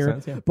territory here,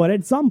 sense, yeah. But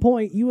at some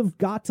point you have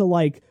got to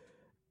like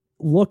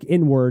look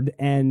inward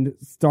and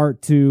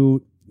start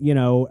to,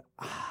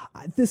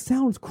 this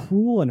sounds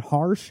cruel and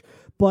harsh,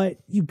 but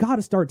you got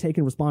to start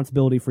taking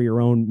responsibility for your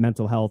own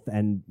mental health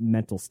and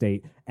mental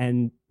state,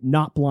 and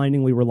not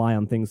blindly rely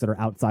on things that are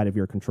outside of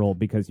your control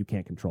because you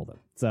can't control them.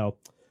 So,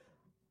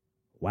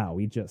 wow,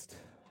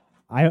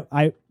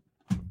 I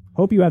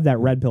hope you have that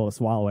red pill to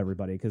swallow,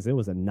 everybody, because it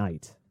was a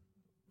night.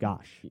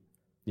 Gosh.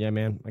 Yeah,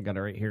 man, I got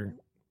it right here.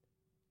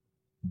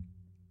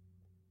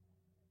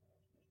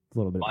 A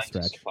little bit of a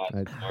stretch.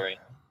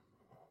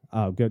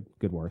 Oh, good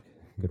work.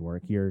 Good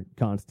work. You're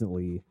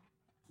constantly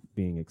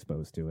being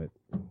exposed to it.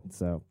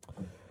 So,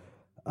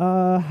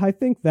 I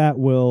think that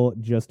will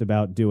just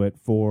about do it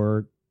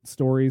for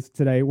stories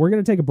today. We're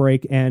going to take a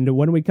break, and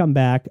when we come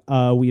back,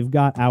 we've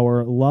got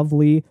our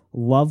lovely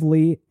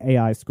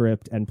AI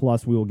script, and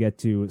plus we will get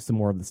to some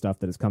more of the stuff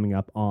that is coming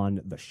up on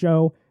the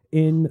show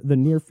in the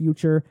near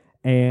future.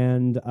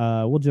 And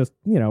we'll just,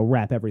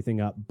 wrap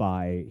everything up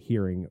by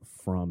hearing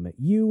from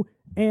you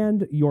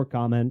and your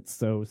comments.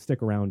 So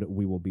stick around.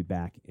 We will be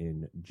back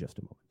in just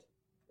a moment.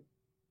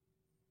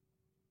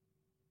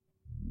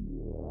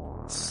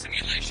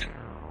 Simulation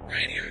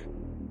Radio.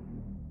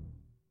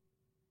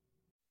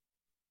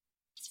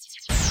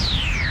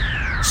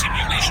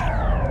 Simulation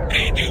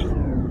Radio.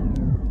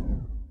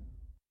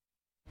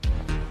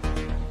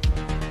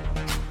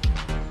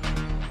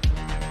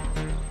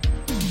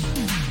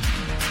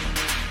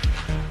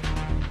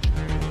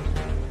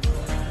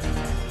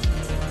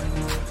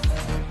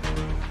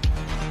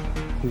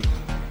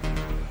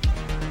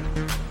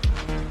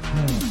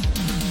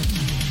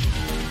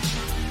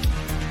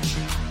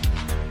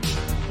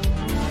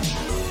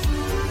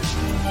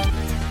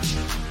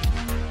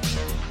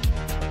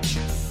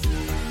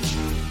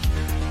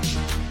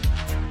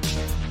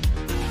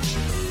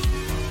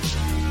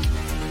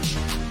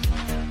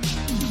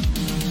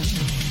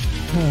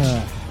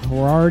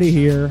 We're already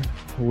here.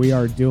 We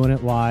are doing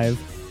it live.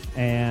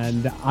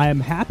 And I am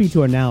happy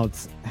to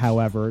announce,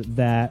 however,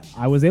 that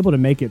I was able to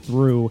make it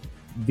through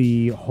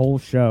the whole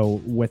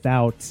show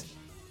without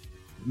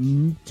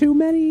too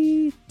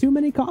many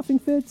coughing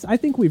fits. I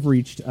think we've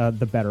reached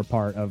the better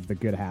part of the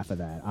good half of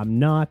that. I'm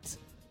not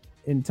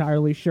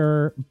entirely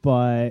sure,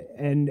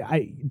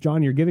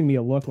 John, you're giving me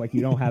a look like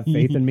you don't have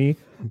faith in me,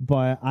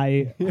 but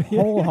I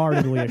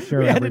wholeheartedly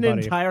assure everybody. We had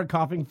an entire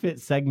coughing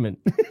fit segment.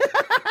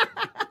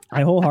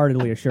 I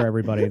wholeheartedly assure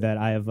everybody that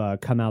I have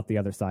come out the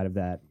other side of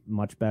that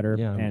much better.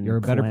 Yeah, and you're a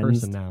better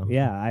cleansed. person now.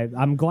 Yeah,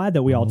 I'm glad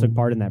that we all took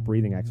part in that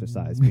breathing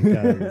exercise,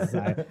 because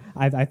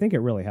I think it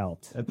really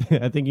helped.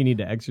 I think you need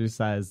to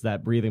exercise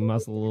that breathing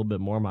muscle a little bit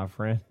more, my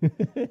friend.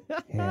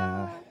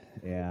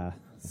 Yeah.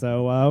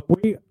 So all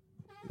right.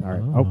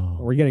 Oh,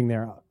 we're getting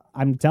there.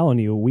 I'm telling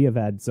you, we have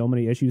had so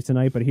many issues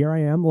tonight, but here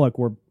I am. Look,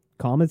 we're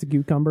calm as a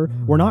cucumber.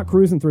 We're not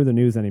cruising through the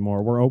news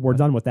anymore. We're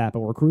done with that,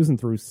 but we're cruising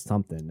through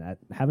something.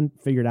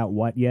 Haven't figured out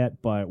what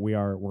yet, but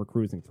we're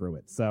cruising through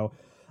it. So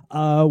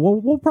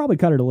we'll probably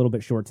cut it a little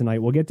bit short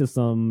tonight. We'll get to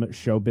some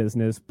show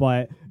business,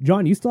 but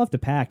John, you still have to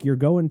pack. You're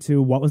going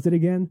to, what was it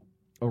again?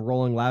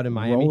 Rolling Loud in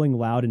Miami. Rolling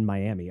Loud in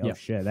Miami. Oh, yep.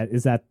 Shit.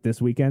 Is that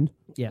this weekend?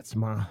 Yeah, it's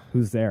tomorrow.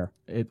 Who's there?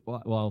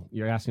 Well,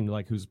 you're asking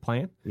like who's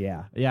playing?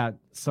 Yeah.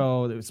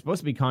 So it was supposed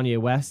to be Kanye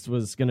West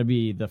was going to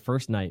be the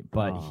first night,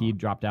 but he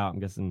dropped out. I'm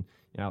guessing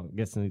I'm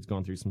guessing he's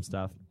going through some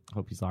stuff.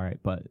 Hope he's all right.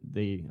 But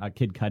the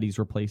Kid Cudi's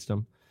replaced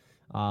him.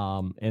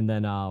 And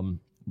then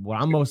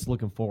what I'm most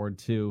looking forward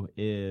to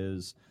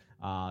is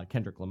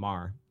Kendrick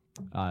Lamar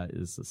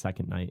is the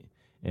second night.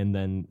 And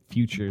then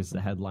Future's the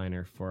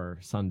headliner for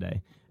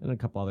Sunday. And a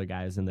couple other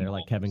guys in there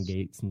like Kevin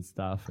Gates and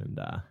stuff. And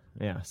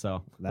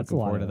so That's looking a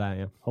lot forward to of, that.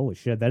 Yeah. Holy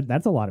shit,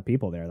 that's a lot of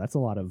people there. That's a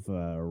lot of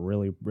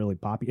really, really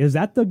popular. Is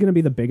that going to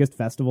be the biggest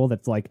festival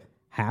that's like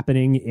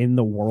happening in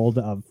the world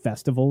of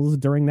festivals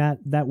during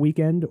that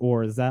weekend?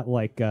 Or is that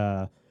like,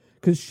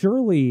 because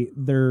surely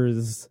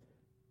there's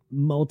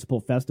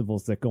multiple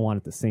festivals that go on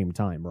at the same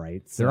time,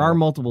 right? So, There are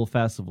multiple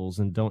festivals,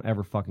 and don't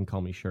ever fucking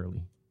call me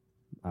Shirley.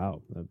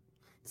 Oh,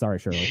 sorry,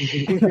 Shirley.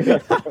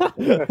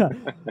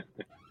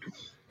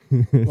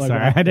 Sorry,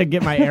 I had to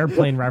get my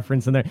airplane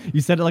reference in there.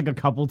 You said it like a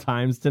couple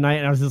times tonight,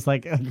 and I was just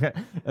like,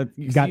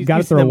 got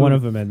to throw one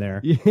of them in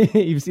there.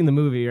 You've seen the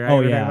movie, right?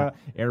 Oh, yeah.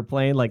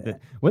 Airplane. When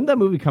did that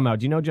movie come out?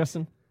 Do you know,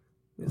 Justin?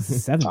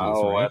 70s,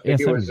 Oh, right? I think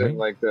Yeah, it was 70s, in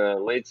like the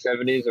late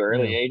 70s or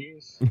early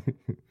 80s.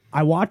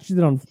 I watched it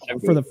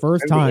for the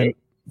first time.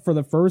 For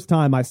the first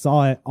time, I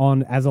saw it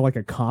on as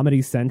a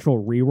Comedy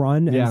Central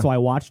rerun, and so I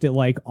watched it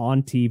like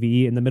on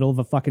TV in the middle of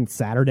a fucking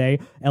Saturday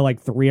at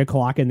like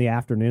 3:00 in the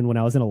afternoon when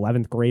I was in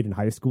 11th grade in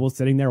high school,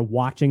 sitting there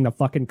watching the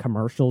fucking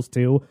commercials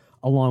too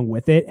along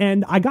with it.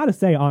 And I gotta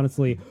say,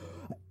 honestly,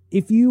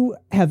 if you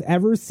have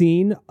ever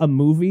seen a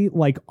movie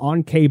like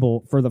on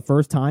cable for the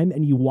first time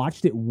and you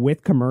watched it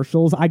with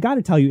commercials, I got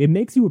to tell you, it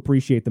makes you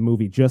appreciate the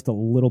movie just a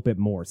little bit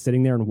more,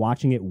 sitting there and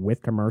watching it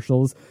with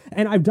commercials.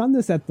 And I've done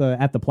this at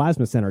the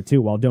Plasma Center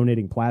too, while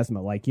donating plasma,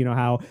 like, you know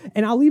how,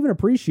 and I'll even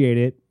appreciate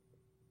it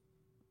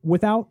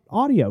without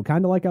audio,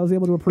 kind of like I was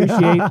able to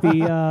appreciate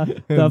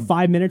the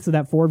 5 minutes of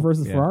that Ford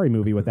versus Ferrari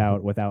movie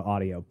without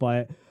audio.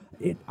 But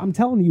I'm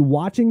telling you,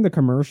 watching the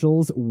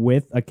commercials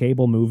with a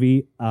cable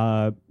movie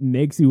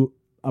makes you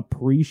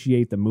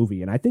appreciate the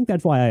movie. And I think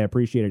that's why I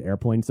appreciated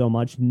Airplane so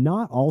much.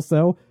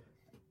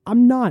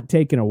 I'm not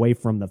taken away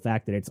from the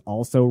fact that it's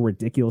also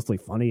ridiculously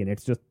funny and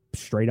it's just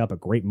straight up a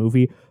great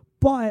movie.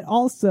 But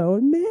also,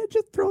 man,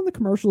 just throwing the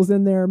commercials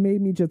in there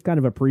made me just kind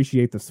of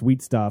appreciate the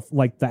sweet stuff,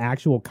 like the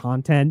actual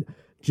content,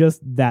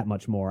 just that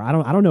much more. I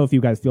don't know if you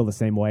guys feel the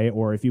same way,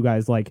 or if you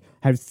guys like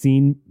have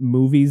seen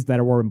movies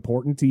that were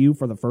important to you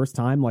for the first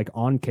time, like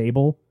on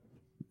cable.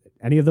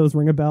 Any of those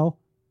ring a bell,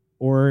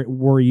 or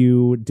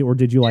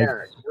did you like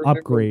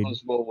upgrade?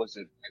 What was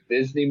it?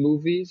 Disney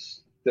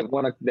movies, the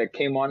one that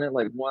came on at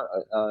like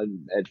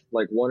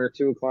 1 or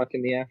 2 o'clock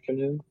in the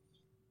afternoon.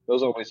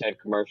 Those always had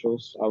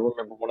commercials. I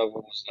remember one of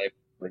them was like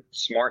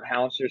Smart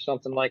House or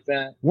something like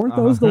that. Weren't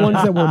those the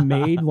ones that were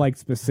made like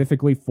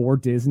specifically for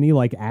Disney,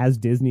 like as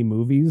Disney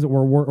movies,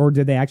 or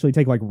did they actually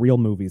take like real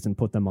movies and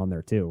put them on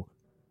there too?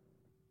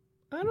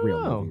 I don't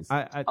know.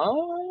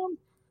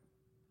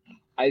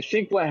 I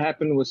think what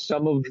happened was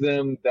some of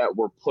them that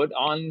were put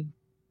on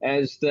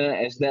as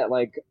that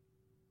like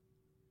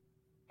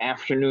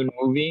afternoon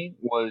movie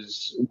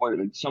was what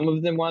some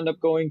of them wound up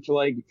going to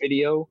like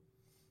video,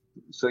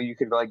 so you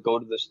could like go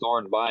to the store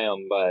and buy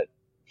them, but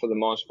for the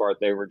most part,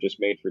 they were just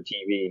made for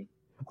TV.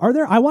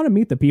 I want to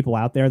meet the people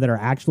out there that are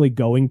actually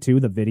going to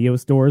the video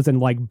stores and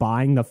like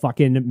buying the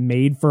fucking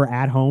made for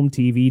at home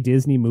TV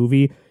Disney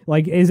movie.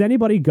 Like, is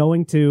anybody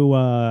going to,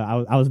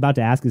 I was about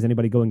to ask, is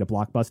anybody going to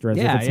Blockbuster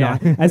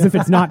as if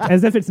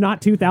it's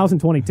not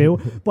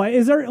 2022, but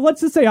is there,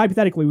 let's just say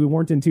hypothetically we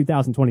weren't in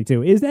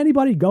 2022. Is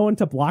anybody going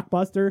to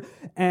Blockbuster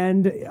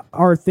and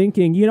are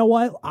thinking, you know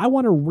what? I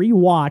want to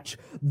rewatch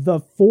the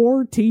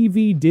 4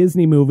 TV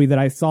Disney movie that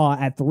I saw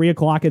at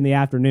 3:00 in the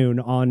afternoon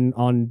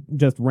on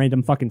just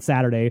random fucking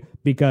Saturday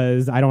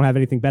because I don't have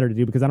anything better to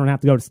do because I don't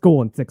have to go to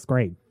school in 6th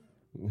grade.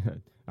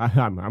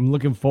 I'm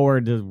looking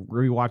forward to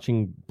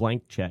rewatching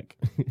Blank Check.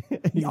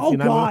 Oh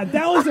God,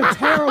 that was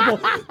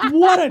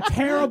what a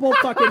terrible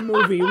fucking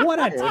movie. What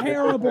a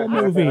terrible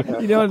movie.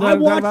 You know what I'm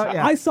talking about?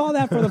 Yeah. I saw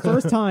that for the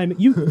first time.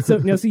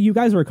 You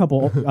guys are a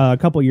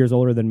couple years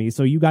older than me,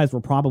 so you guys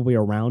were probably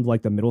around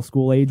like the middle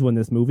school age when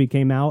this movie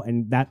came out,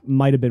 and that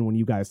might have been when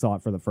you guys saw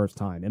it for the first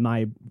time. Am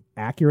I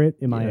accurate?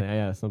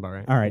 Yeah, that's about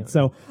right. All right,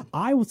 so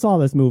I saw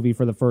this movie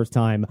for the first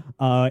time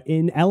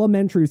in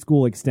elementary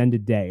school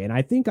extended day, and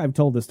I think I've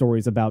told the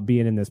stories about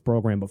being in this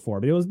program before,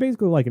 but it was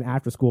basically like an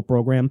after-school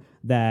program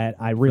that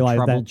I realized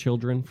for troubled that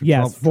children.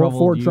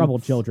 For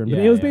troubled children. But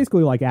yeah, it was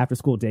basically like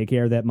after-school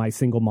daycare that my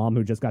single mom,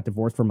 who just got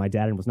divorced from my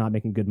dad and was not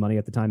making good money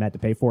at the time, had to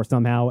pay for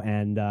somehow,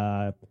 and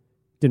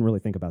didn't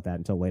really think about that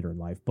until later in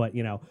life. But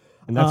and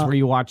that's where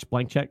you watch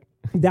Blank Check.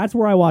 That's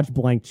where I watched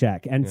Blank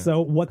Check. And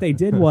so what they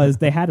did was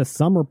they had a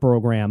summer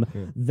program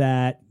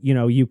that,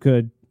 you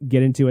could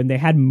get into, and they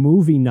had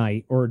movie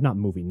night, or not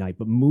movie night,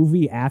 but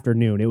movie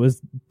afternoon. It was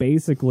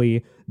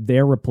basically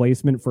their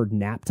replacement for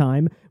nap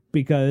time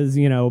because,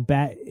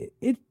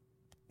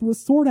 was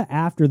sort of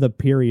after the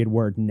period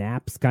where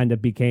naps kind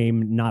of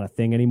became not a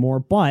thing anymore.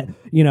 But,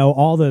 you know,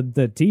 all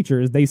the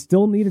teachers, they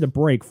still needed a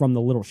break from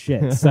the little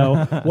shit.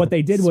 So what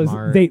they did was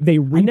they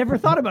I never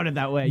thought about it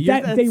that way.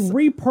 they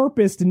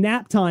repurposed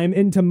nap time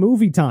into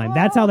movie time.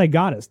 That's how they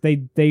got us. They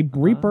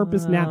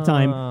repurposed nap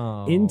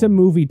time into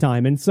movie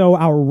time. And so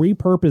our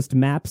repurposed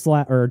nap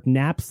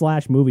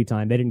 / movie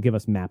time, they didn't give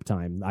us map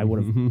time. I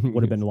would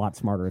have been a lot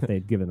smarter if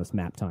they'd given us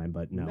map time,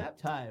 but no. Nap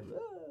time.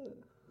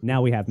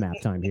 Now we have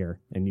map time here,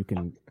 and you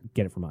can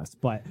get it from us.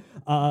 But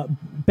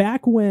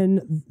back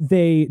when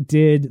they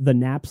did the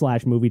nap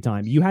 / movie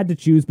time, you had to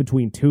choose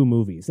between two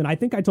movies. And I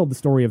think I told the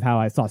story of how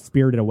I saw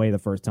Spirited Away the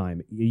first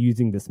time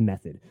using this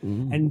method.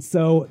 And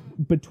so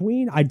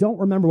I don't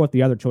remember what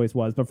the other choice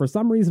was, but for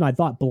some reason I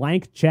thought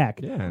Blank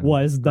Check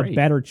was the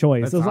better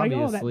choice. That's I was like,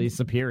 obviously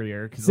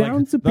superior.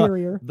 Sounds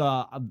superior.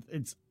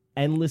 It's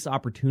endless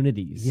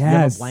opportunities. Yes. You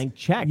have a blank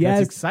check. Yes.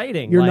 That's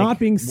exciting. You're Like, not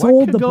being what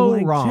sold could the go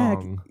blank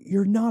wrong? check.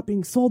 You're not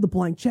being sold the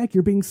blank check.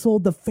 You're being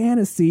sold the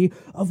fantasy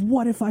of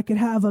what if I could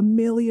have $1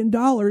 million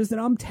and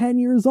I'm 10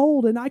 years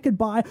old and I could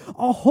buy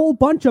a whole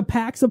bunch of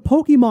packs of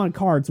Pokemon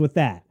cards with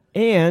that.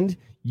 And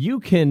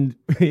you can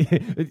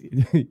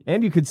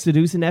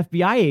seduce an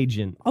FBI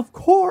agent. Of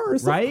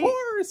course. Right? Of course.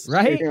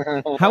 Right?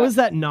 How is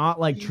that not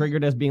like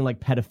triggered as being like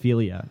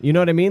pedophilia? You know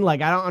what I mean?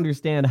 Like, I don't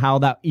understand how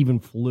that even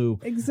flew.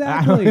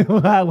 Exactly.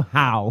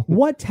 How?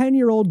 What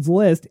 10-year-old's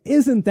list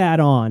isn't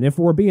that on, if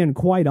we're being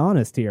quite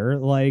honest here?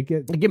 Like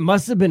Like, it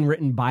must have been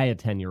written by a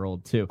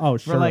 10-year-old too. Oh,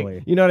 For, like,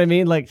 surely. you know what I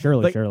mean? Like,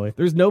 Surely.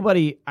 There's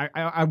nobody.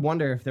 I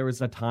wonder if there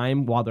was a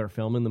time while they're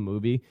filming the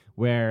movie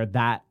where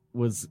that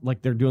was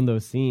like they're doing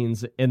those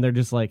scenes and they're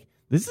just like,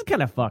 this is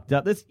kind of fucked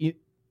up. You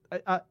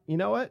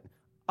know what?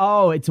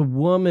 Oh, it's a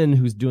woman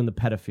who's doing the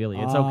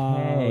pedophilia. It's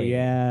okay. Oh,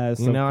 yes.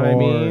 You know what I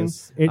mean?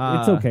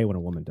 It's okay when a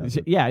woman does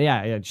it.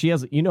 Yeah. She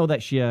has. You know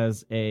that she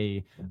has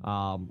a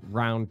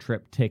round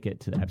trip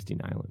ticket to the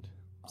Epstein Island.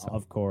 So,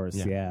 Of course,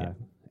 yeah.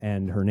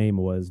 And her name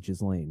was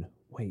Ghislaine.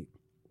 Wait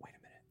a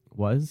minute.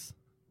 Was?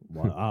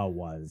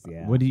 Was,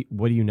 yeah. What do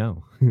you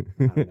know?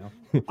 I don't know.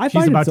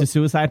 She's about to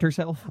suicide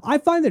herself. I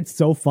find it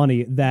so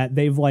funny that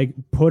they've like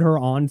put her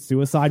on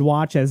suicide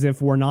watch as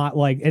if we're not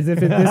like as if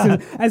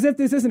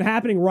this isn't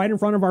happening right in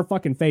front of our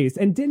fucking face.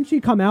 And didn't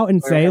she come out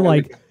and say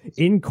like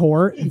in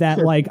court that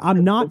like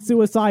I'm not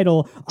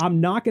suicidal, I'm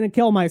not gonna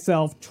kill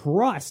myself.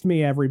 Trust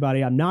me,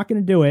 everybody, I'm not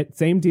gonna do it.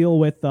 Same deal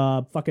with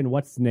fucking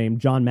what's his name,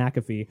 John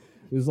McAfee.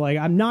 It was like,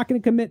 I'm not going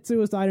to commit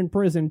suicide in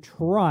prison,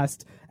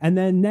 trust. And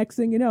then next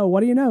thing you know, what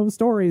do you know?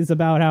 Stories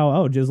about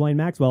how, Ghislaine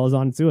Maxwell is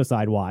on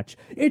suicide watch.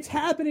 It's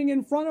happening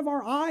in front of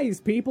our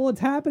eyes, people. It's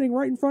happening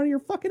right in front of your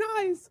fucking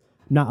eyes.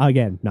 Not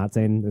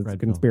saying it's a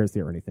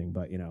conspiracy or anything,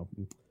 but, you know.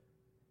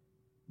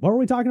 What were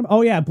we talking about?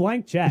 Oh, yeah,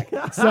 Blank Check.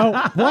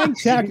 So, Blank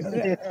Check,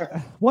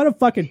 what a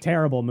fucking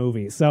terrible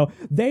movie. So,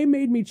 they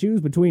made me choose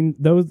between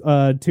those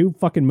two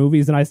fucking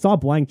movies, and I saw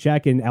Blank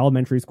Check in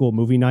elementary school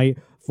movie night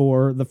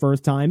for the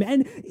first time.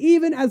 And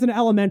even as an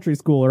elementary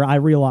schooler, I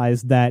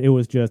realized that it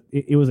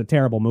was a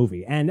terrible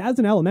movie. And as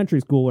an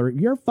elementary schooler,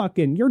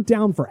 you're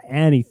down for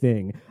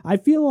anything. I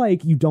feel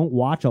like you don't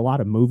watch a lot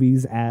of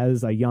movies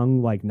as a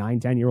young, like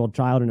 9-10-year-old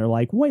child, and they're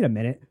like, wait a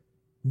minute.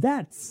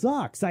 That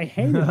sucks. I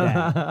hated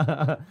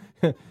that.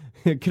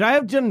 Could I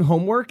have done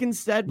homework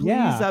instead, please?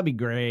 Yeah. That'd be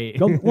great.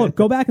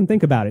 Go back and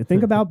think about it.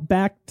 Think about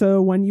back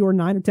to when you were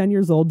 9 or 10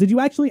 years old. Did you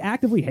actually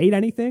actively hate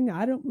anything?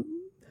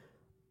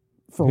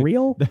 For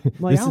real?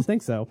 Like, I don't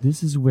think so.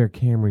 This is where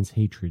Cameron's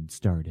hatred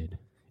started.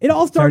 It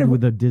all started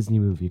with a Disney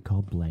movie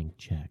called Blank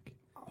Check.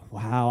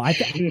 Wow. I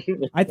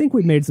think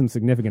we've made some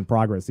significant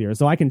progress here.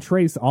 So I can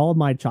trace all of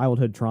my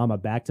childhood trauma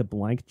back to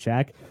Blank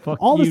Check.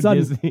 All of a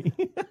sudden, Disney.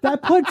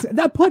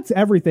 that puts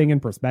everything in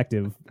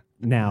perspective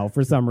now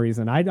for some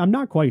reason. I'm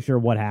not quite sure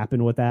what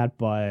happened with that,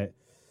 but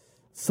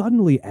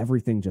suddenly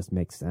everything just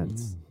makes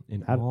sense.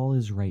 And all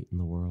is right in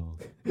the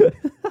world.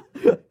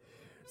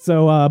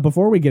 So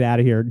before we get out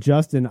of here,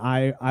 Justin,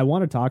 I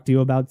want to talk to you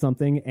about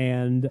something,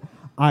 and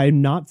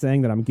I'm not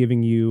saying that I'm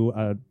giving you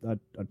a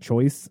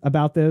choice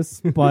about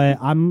this, but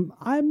I'm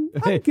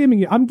giving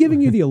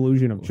you the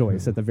illusion of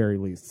choice at the very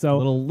least. So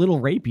little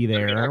rapey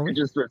there. I could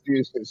just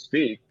refuse to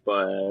speak,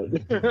 but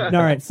all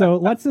right. So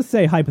let's just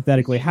say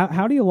hypothetically,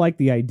 how do you like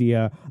the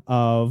idea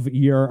of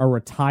you're a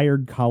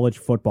retired college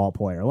football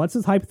player? Let's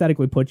just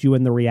hypothetically put you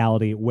in the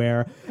reality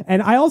where,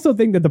 and I also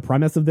think that the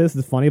premise of this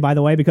is funny, by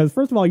the way, because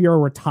first of all, you're a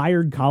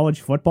retired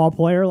college football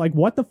player. Like,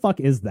 what the fuck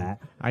is that?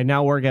 I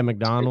now work at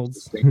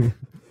McDonald's.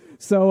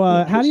 So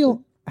how do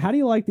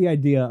you like the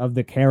idea of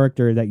the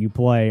character that you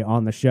play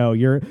on the show?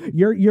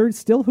 You're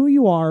still who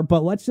you are,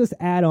 but let's just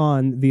add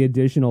on the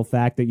additional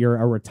fact that you're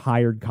a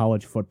retired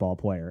college football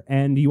player,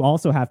 and you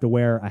also have to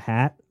wear a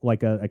hat,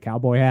 like a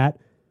cowboy hat,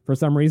 for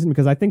some reason,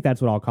 because I think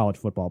that's what all college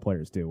football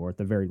players do, or at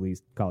the very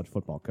least, college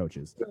football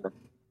coaches.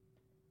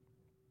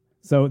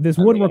 So this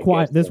would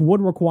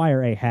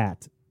require a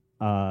hat.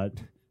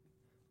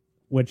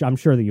 Which I'm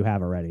sure that you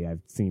have already.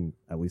 I've seen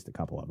at least a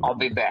couple of them. I'll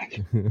be back.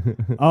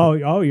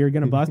 Oh, you're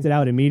going to bust it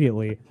out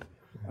immediately.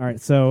 All right,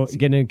 so It's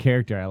getting in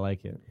character. I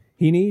like it.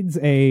 He needs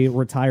a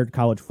retired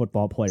college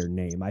football player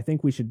name. I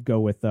think we should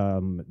go with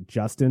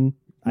Justin.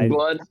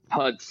 Bud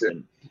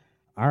Hudson.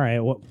 All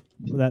right. What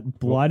that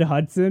Blood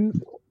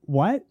Hudson?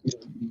 What?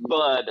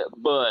 Bud.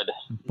 Bud.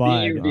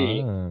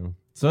 BUD.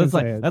 So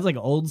that's like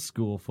old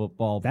school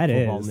football.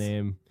 Football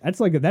name. That's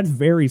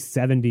very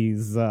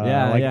 70s.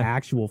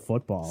 Actual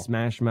football.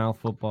 Smash Mouth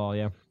football.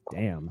 Yeah.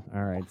 Damn.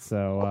 All right.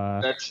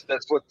 So that's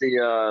what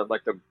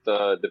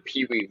the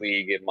Pee Wee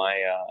League in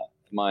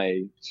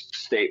my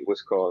state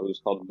was called. It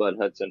was called Bud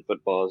Hudson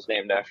football. It's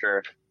named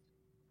after,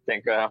 I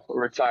think, a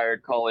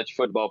retired college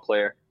football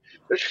player.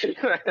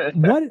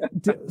 what?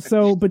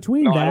 So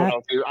between that,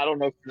 I don't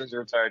know if he was a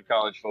retired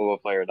college football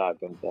player or not.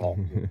 But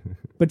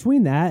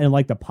between that and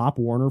like the Pop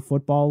Warner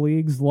football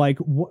leagues, like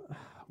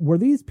were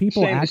these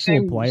people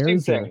actual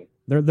players? Same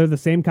they're the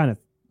same kind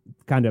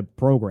of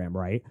program,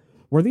 right?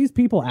 Were these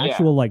people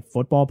actual like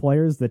football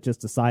players that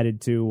just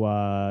decided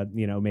to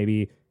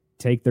maybe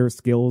take their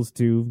skills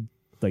to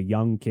the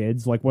young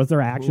kids? Like, was there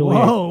actually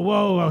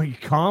whoa,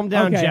 calm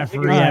down, Okay,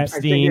 Jeffrey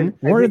Epstein.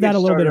 Worded that a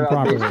little bit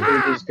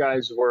improperly. These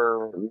guys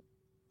were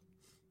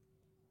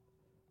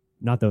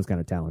not those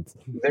kind of talents.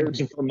 They were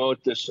to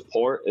promote the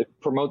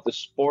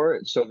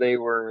sport. So they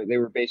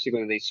were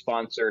basically, they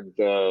sponsored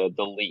the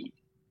league.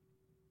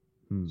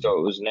 So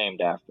it was named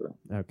after.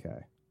 Okay,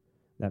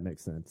 that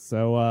makes sense.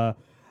 So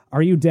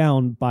are you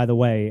down, by the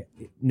way,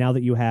 now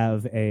that you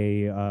have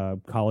a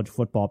college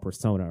football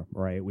persona,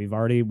 right?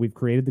 We've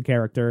created the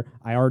character.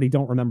 I already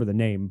don't remember the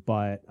name,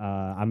 but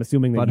I'm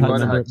assuming that you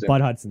remember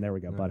Bud Hudson. There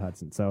we go, Bud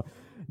Hudson. So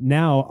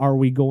now are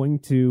we going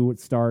to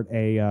start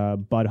a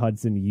Bud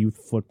Hudson youth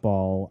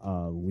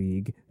football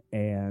league?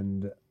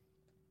 And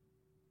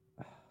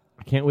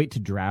I can't wait to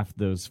draft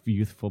those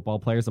youth football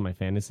players in my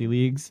fantasy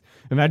leagues.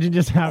 Imagine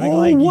just having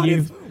what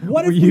if youth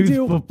we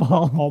do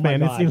football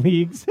fantasy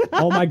leagues.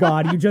 Oh my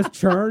God, you just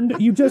churned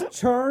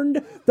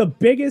the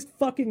biggest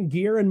fucking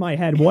gear in my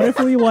head. What if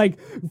we like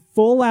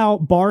full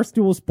out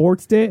Barstool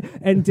Sports it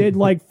and did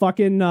like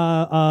fucking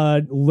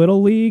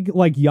little league,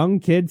 like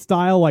young kid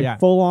style, like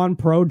full on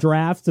pro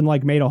drafts and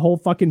like made a whole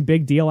fucking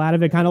big deal out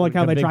of it, kind of like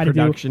how they tried to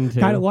do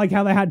kind of like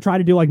how they had tried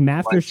to do like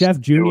Master Chef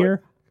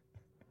Junior.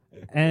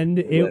 And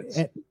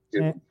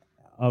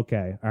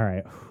okay, all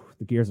right.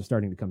 The gears are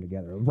starting to come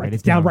together. Write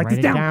this down. Write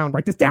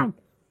this down.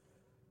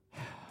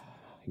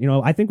 You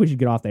know, I think we should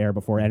get off the air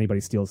before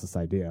anybody steals this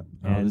idea.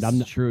 And this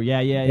is true.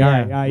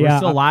 Yeah. We're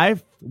still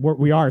live?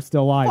 We are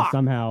still live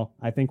somehow.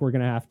 I think we're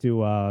going to have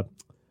to,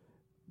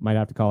 might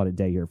have to call it a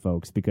day here,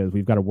 folks, because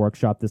we've got to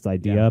workshop this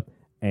idea.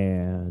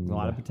 And a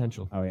lot of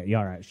potential. Oh yeah,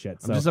 all right, shit.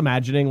 I'm just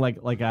imagining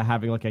like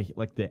having like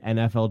the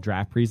NFL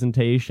draft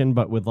presentation,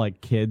 but with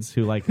like kids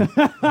who like, you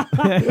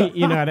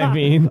know what I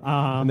mean?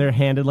 And they're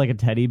handed like a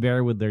teddy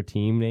bear with their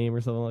team name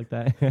or something like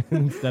that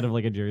instead of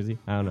like a jersey.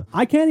 I don't know.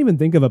 I can't even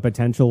think of a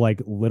potential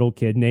like little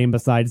kid name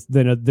besides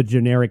the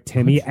generic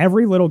Timmy.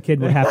 Every little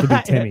kid would have to be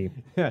Timmy.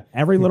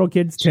 Every little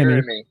kid's Timmy.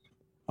 Jeremy.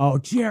 Oh,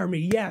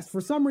 Jeremy, yes.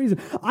 For some reason,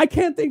 I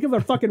can't think of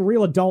a fucking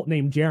real adult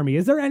named Jeremy.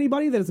 Is there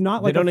anybody that is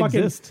not like they don't a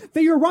fucking... exist.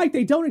 You're right,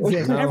 they don't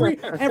exist.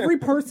 Every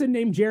person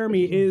named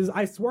Jeremy is,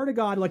 I swear to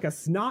God, like a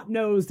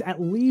snot-nosed, at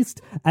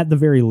the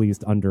very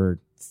least, under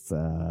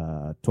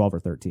 12 or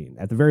 13.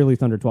 At the very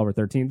least, under 12 or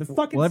 13. The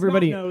fucking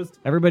snot-nosed...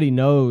 Everybody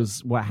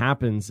knows what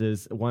happens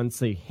is once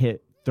they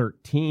hit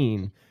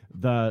 13,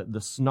 the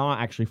snot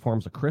actually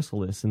forms a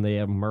chrysalis, and they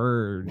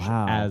emerge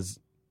as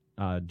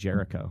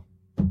Jericho.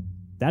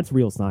 That's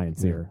real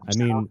science here. I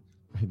mean,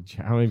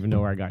 I don't even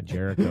know where I got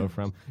Jericho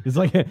from. It's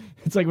like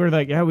we're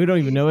like, we don't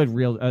even know it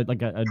real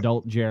like an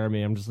adult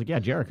Jeremy. I'm just like,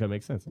 Jericho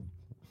makes sense.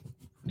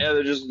 Yeah,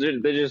 they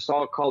just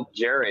all called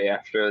Jerry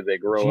after they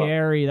grow up.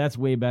 Jerry, that's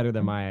way better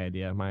than my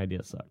idea. My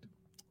idea sucked.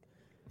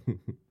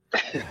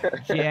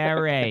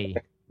 Jerry.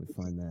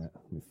 Let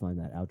me find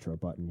that outro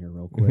button here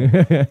real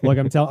quick. Look,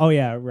 I'm telling. Oh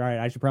yeah, right.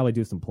 I should probably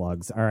do some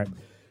plugs. All right.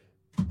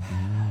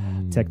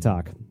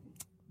 TikTok.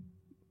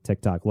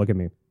 Look at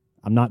me.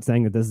 I'm not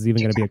saying that this is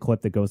even going to be a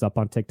clip that goes up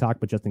on TikTok,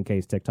 but just in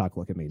case, TikTok,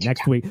 look at me.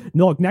 Next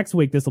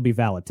week, this will be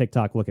valid.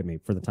 TikTok, look at me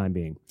for the time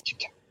being.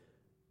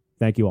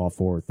 Thank you all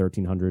for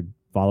 1,300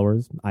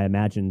 followers. I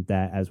imagine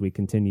that as we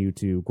continue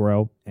to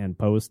grow and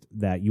post,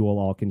 that you will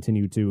all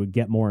continue to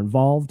get more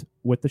involved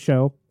with the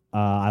show.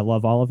 I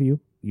love all of you.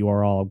 You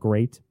are all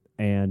great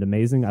and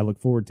amazing. I look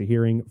forward to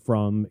hearing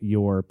from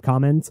your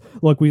comments.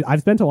 Look, I've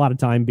spent a lot of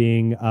time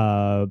being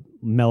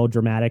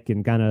melodramatic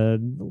and kind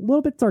of a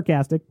little bit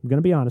sarcastic. I'm going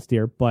to be honest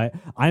here, but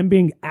I'm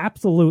being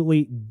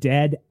absolutely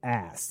dead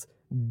ass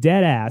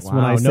when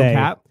I say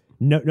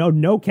no cap.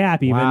 No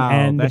cap even. Wow,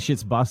 and that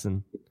shit's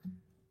bussin'.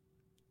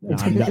 No,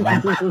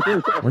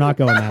 we're not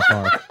going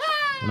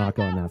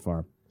that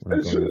far.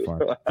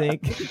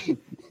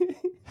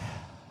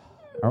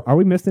 Are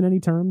we missing any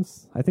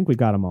terms? I think we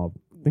got them all.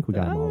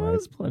 Right.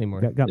 There's plenty more.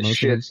 Got most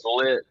Shit's of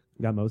them. lit.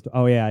 Got most.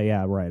 Oh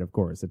yeah, right. Of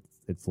course,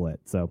 it's lit.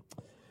 So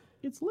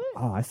it's lit.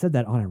 Oh, I said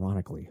that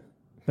unironically.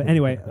 But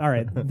anyway, all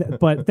right.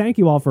 But thank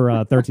you all for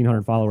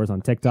 1,300 followers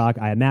on TikTok.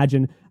 I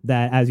imagine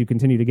that as you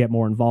continue to get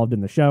more involved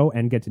in the show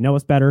and get to know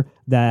us better,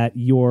 that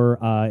your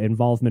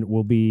involvement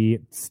will be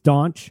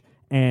staunch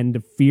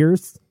and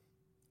fierce.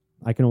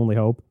 I can only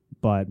hope,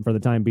 but for the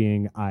time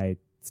being, I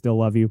still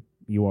love you.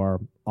 You are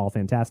all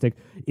fantastic.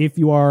 If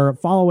you are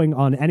following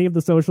on any of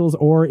the socials,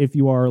 or if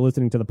you are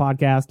listening to the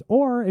podcast,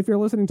 or if you're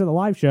listening to the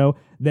live show,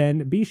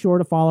 then be sure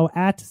to follow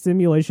at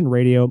Simulation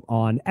Radio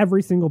on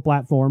every single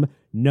platform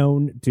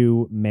known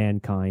to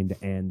mankind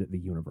and the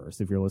universe.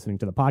 If you're listening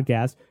to the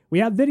podcast, we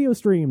have video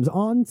streams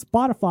on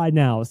Spotify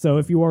now. So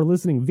if you are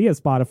listening via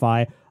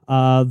Spotify,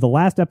 the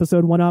last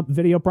episode went up,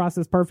 video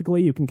processed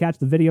perfectly. You can catch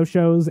the video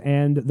shows,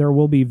 and there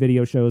will be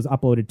video shows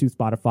uploaded to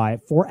Spotify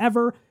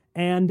forever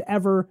and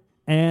ever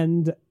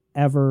and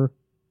ever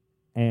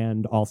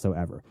and also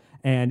ever.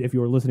 And if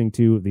you are listening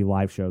to the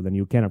live show, then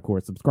you can, of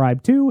course,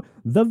 subscribe to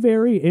the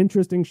very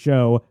interesting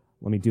show.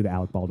 Let me do the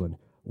Alec Baldwin.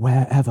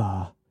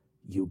 Wherever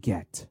you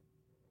get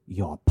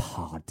your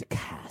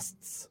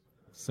podcasts.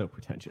 So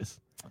pretentious.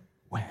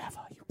 Wherever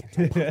you get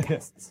your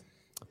podcasts.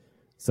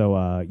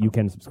 So you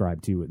can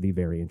subscribe to the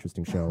very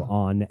interesting show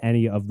on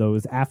any of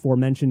those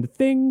aforementioned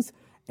things.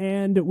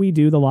 And we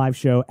do the live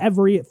show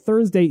every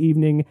Thursday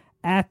evening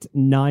at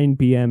 9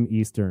 p.m.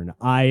 Eastern.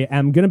 I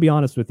am going to be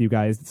honest with you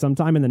guys,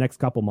 sometime in the next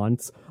couple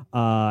months,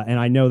 and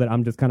I know that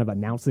I'm just kind of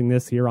announcing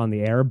this here on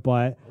the air,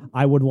 but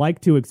I would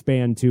like to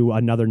expand to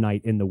another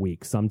night in the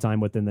week, sometime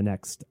within the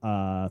next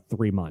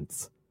 3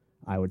 months,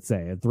 I would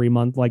say. A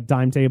 3-month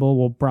timetable.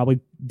 We'll probably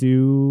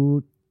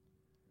do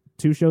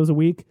 2 shows a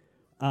week,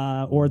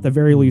 or at the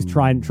very least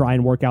try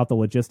and work out the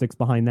logistics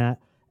behind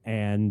that,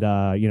 and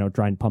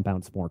try and pump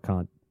out some more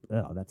content.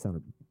 Oh, that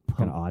sounded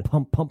kind of odd.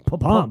 Pump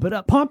it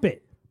up. Pump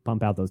it.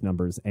 Pump out those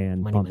numbers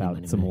and pump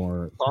out some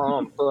more.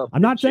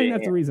 I'm not saying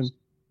that's the reason.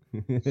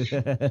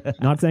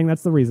 Not saying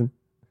that's the reason.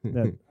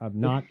 I'm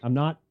not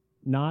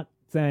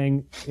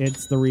saying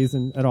it's the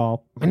reason at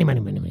all. Money.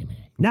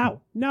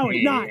 No,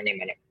 it's not.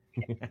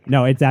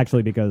 No, it's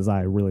actually because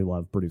I really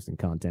love producing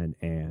content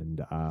and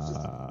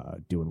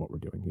doing what we're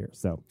doing here.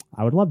 So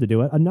I would love to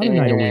do it another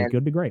night a week. It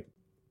would be great.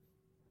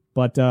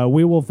 But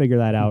we will figure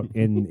that out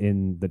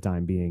in the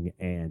time being,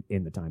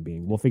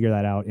 we'll figure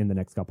that out in the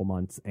next couple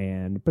months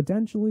and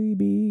potentially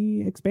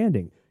be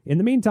expanding. In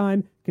the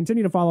meantime,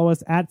 continue to follow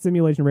us at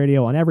Simulation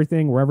Radio on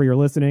everything, wherever you're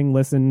listening.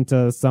 Listen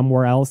to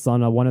somewhere else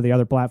on one of the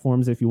other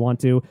platforms if you want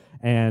to.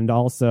 And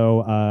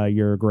also,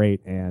 you're great,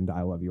 and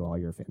I love you all.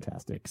 You're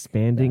fantastic.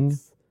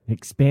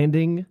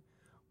 Expanding.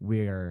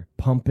 We're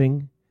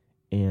pumping,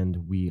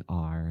 and we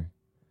are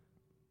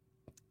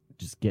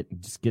just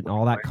getting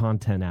all that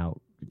content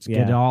out.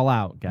 Get it all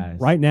out, guys.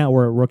 Right now,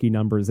 we're at rookie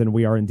numbers, and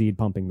we are indeed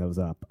pumping those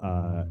up,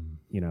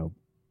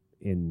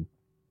 in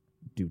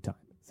due time.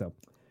 So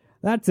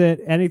that's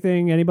it.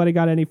 Anybody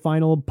got any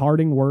final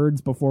parting words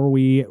before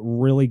we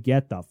really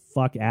get the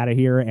fuck out of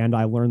here? And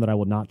I learned that I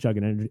will not chug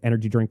an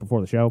energy drink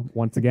before the show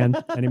once again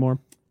anymore.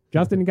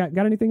 Justin, got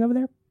anything over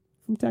there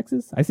from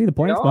Texas? I see the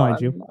plants behind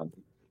you. I'm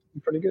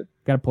pretty good.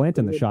 Got a plant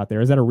in the shot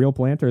there. Is that a real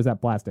plant or is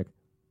that plastic?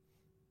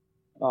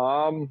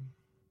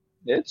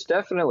 It's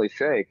definitely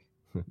fake.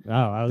 Oh,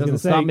 I was going to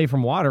say, stop me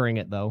from watering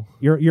it, though.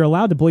 You're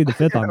allowed to plead the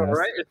fifth on this.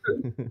 Right?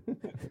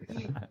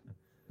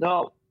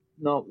 No,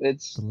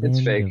 it's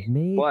fake,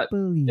 but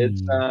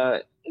it's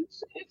a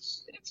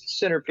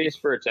centerpiece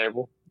for a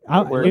table.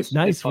 It's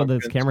nice for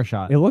this camera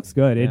shot. It looks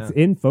good. Yeah. It's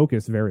in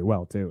focus very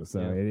well too, so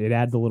it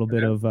adds a little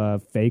bit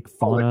of fake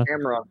fauna. The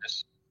camera on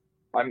this.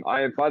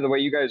 By the way,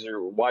 you guys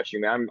are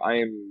watching me. I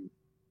am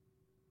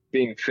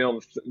being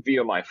filmed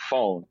via my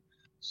phone.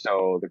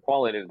 So the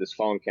quality of this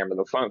phone camera,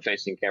 the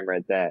front-facing camera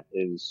at that,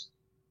 is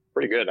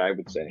pretty good, I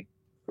would say,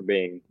 for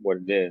being what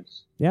it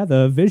is. Yeah,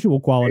 the visual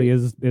quality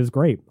is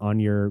great on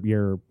your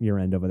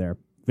end over there.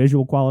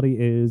 Visual quality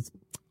is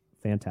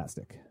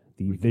fantastic.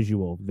 The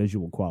visual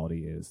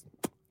quality is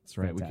that's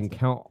right. Fantastic. We can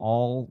count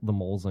all the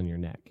moles on your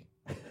neck.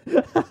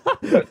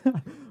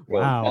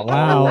 Wow.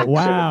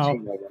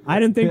 I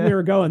didn't think we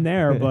were going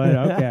there, but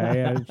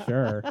okay, yeah,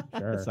 sure.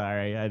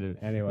 Sorry, I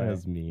didn't. Anyway, that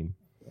was mean.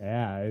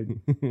 Yeah,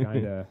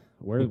 kind of.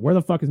 Where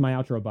the fuck is my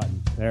outro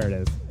button? There it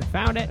is.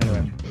 Found it.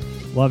 Anyway,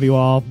 love you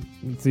all.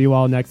 See you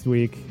all next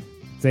week.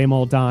 Same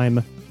old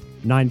time,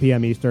 9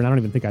 p.m. Eastern. I don't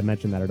even think I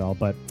mentioned that at all,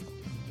 but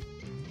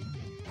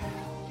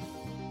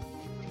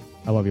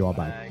I love you all.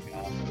 Bye.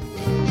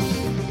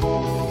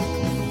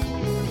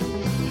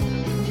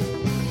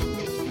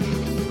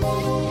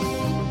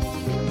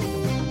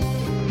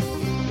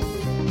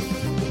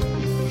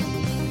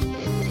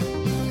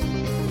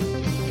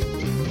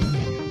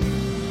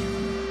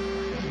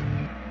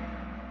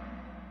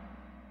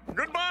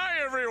 Goodbye,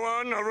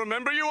 everyone. I'll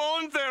remember you all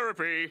in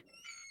therapy.